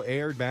commercial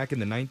aired back in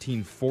the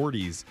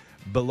 1940s.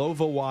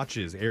 Belova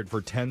watches aired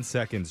for 10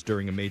 seconds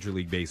during a Major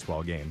League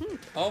Baseball game.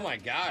 Oh, my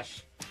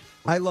gosh.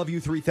 I Love You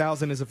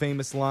 3000 is a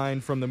famous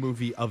line from the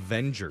movie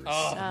Avengers.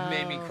 Oh, it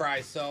made me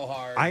cry so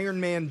hard.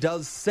 Iron Man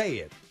does say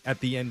it at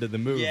the end of the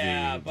movie.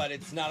 Yeah, but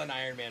it's not an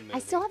Iron Man movie. I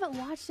still haven't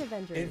watched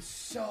Avengers. It's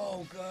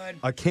so good.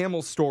 A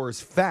camel stores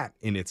fat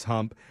in its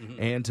hump,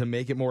 and to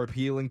make it more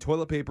appealing,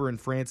 toilet paper in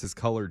France is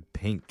colored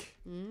pink.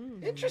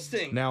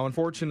 Interesting. Now,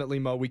 unfortunately,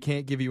 Mo, we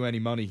can't give you any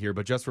money here,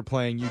 but just for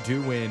playing, you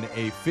do win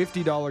a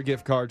 $50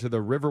 gift card to the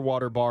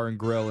Riverwater Bar and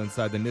Grill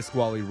inside the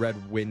Nisqually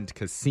Red Wind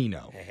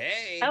Casino.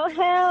 Hey. Oh,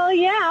 hell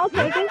yeah. I'll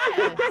take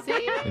it.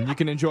 See? And you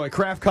can enjoy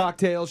craft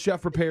cocktails,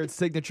 chef-prepared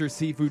signature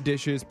seafood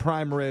dishes,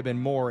 prime rib, and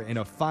more in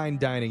a fine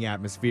dining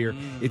atmosphere.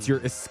 It's your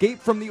escape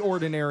from the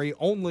ordinary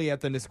only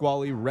at the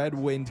Nisqually Red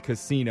Wind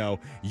Casino.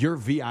 Your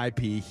VIP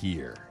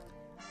here.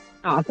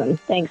 Awesome.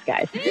 Thanks,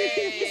 guys.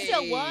 You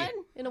still won,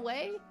 in a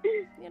way.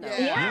 You know.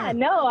 Yeah,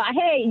 no.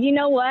 Hey, you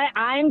know what?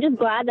 I'm just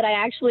glad that I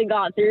actually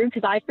got through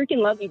because I freaking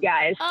love you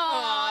guys.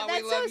 Oh,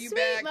 that's we so love you sweet,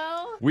 back.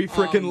 Mo. We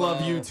freaking Mo.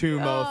 love you too,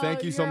 Mo.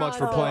 Thank you so much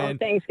for playing.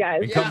 Thanks,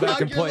 guys. And come back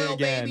hug and your play little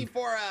again. baby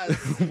for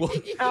us.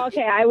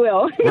 Okay, I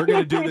will. We're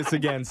going to do this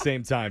again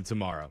same time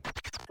tomorrow.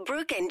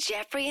 Brooke and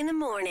Jeffrey in the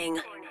morning.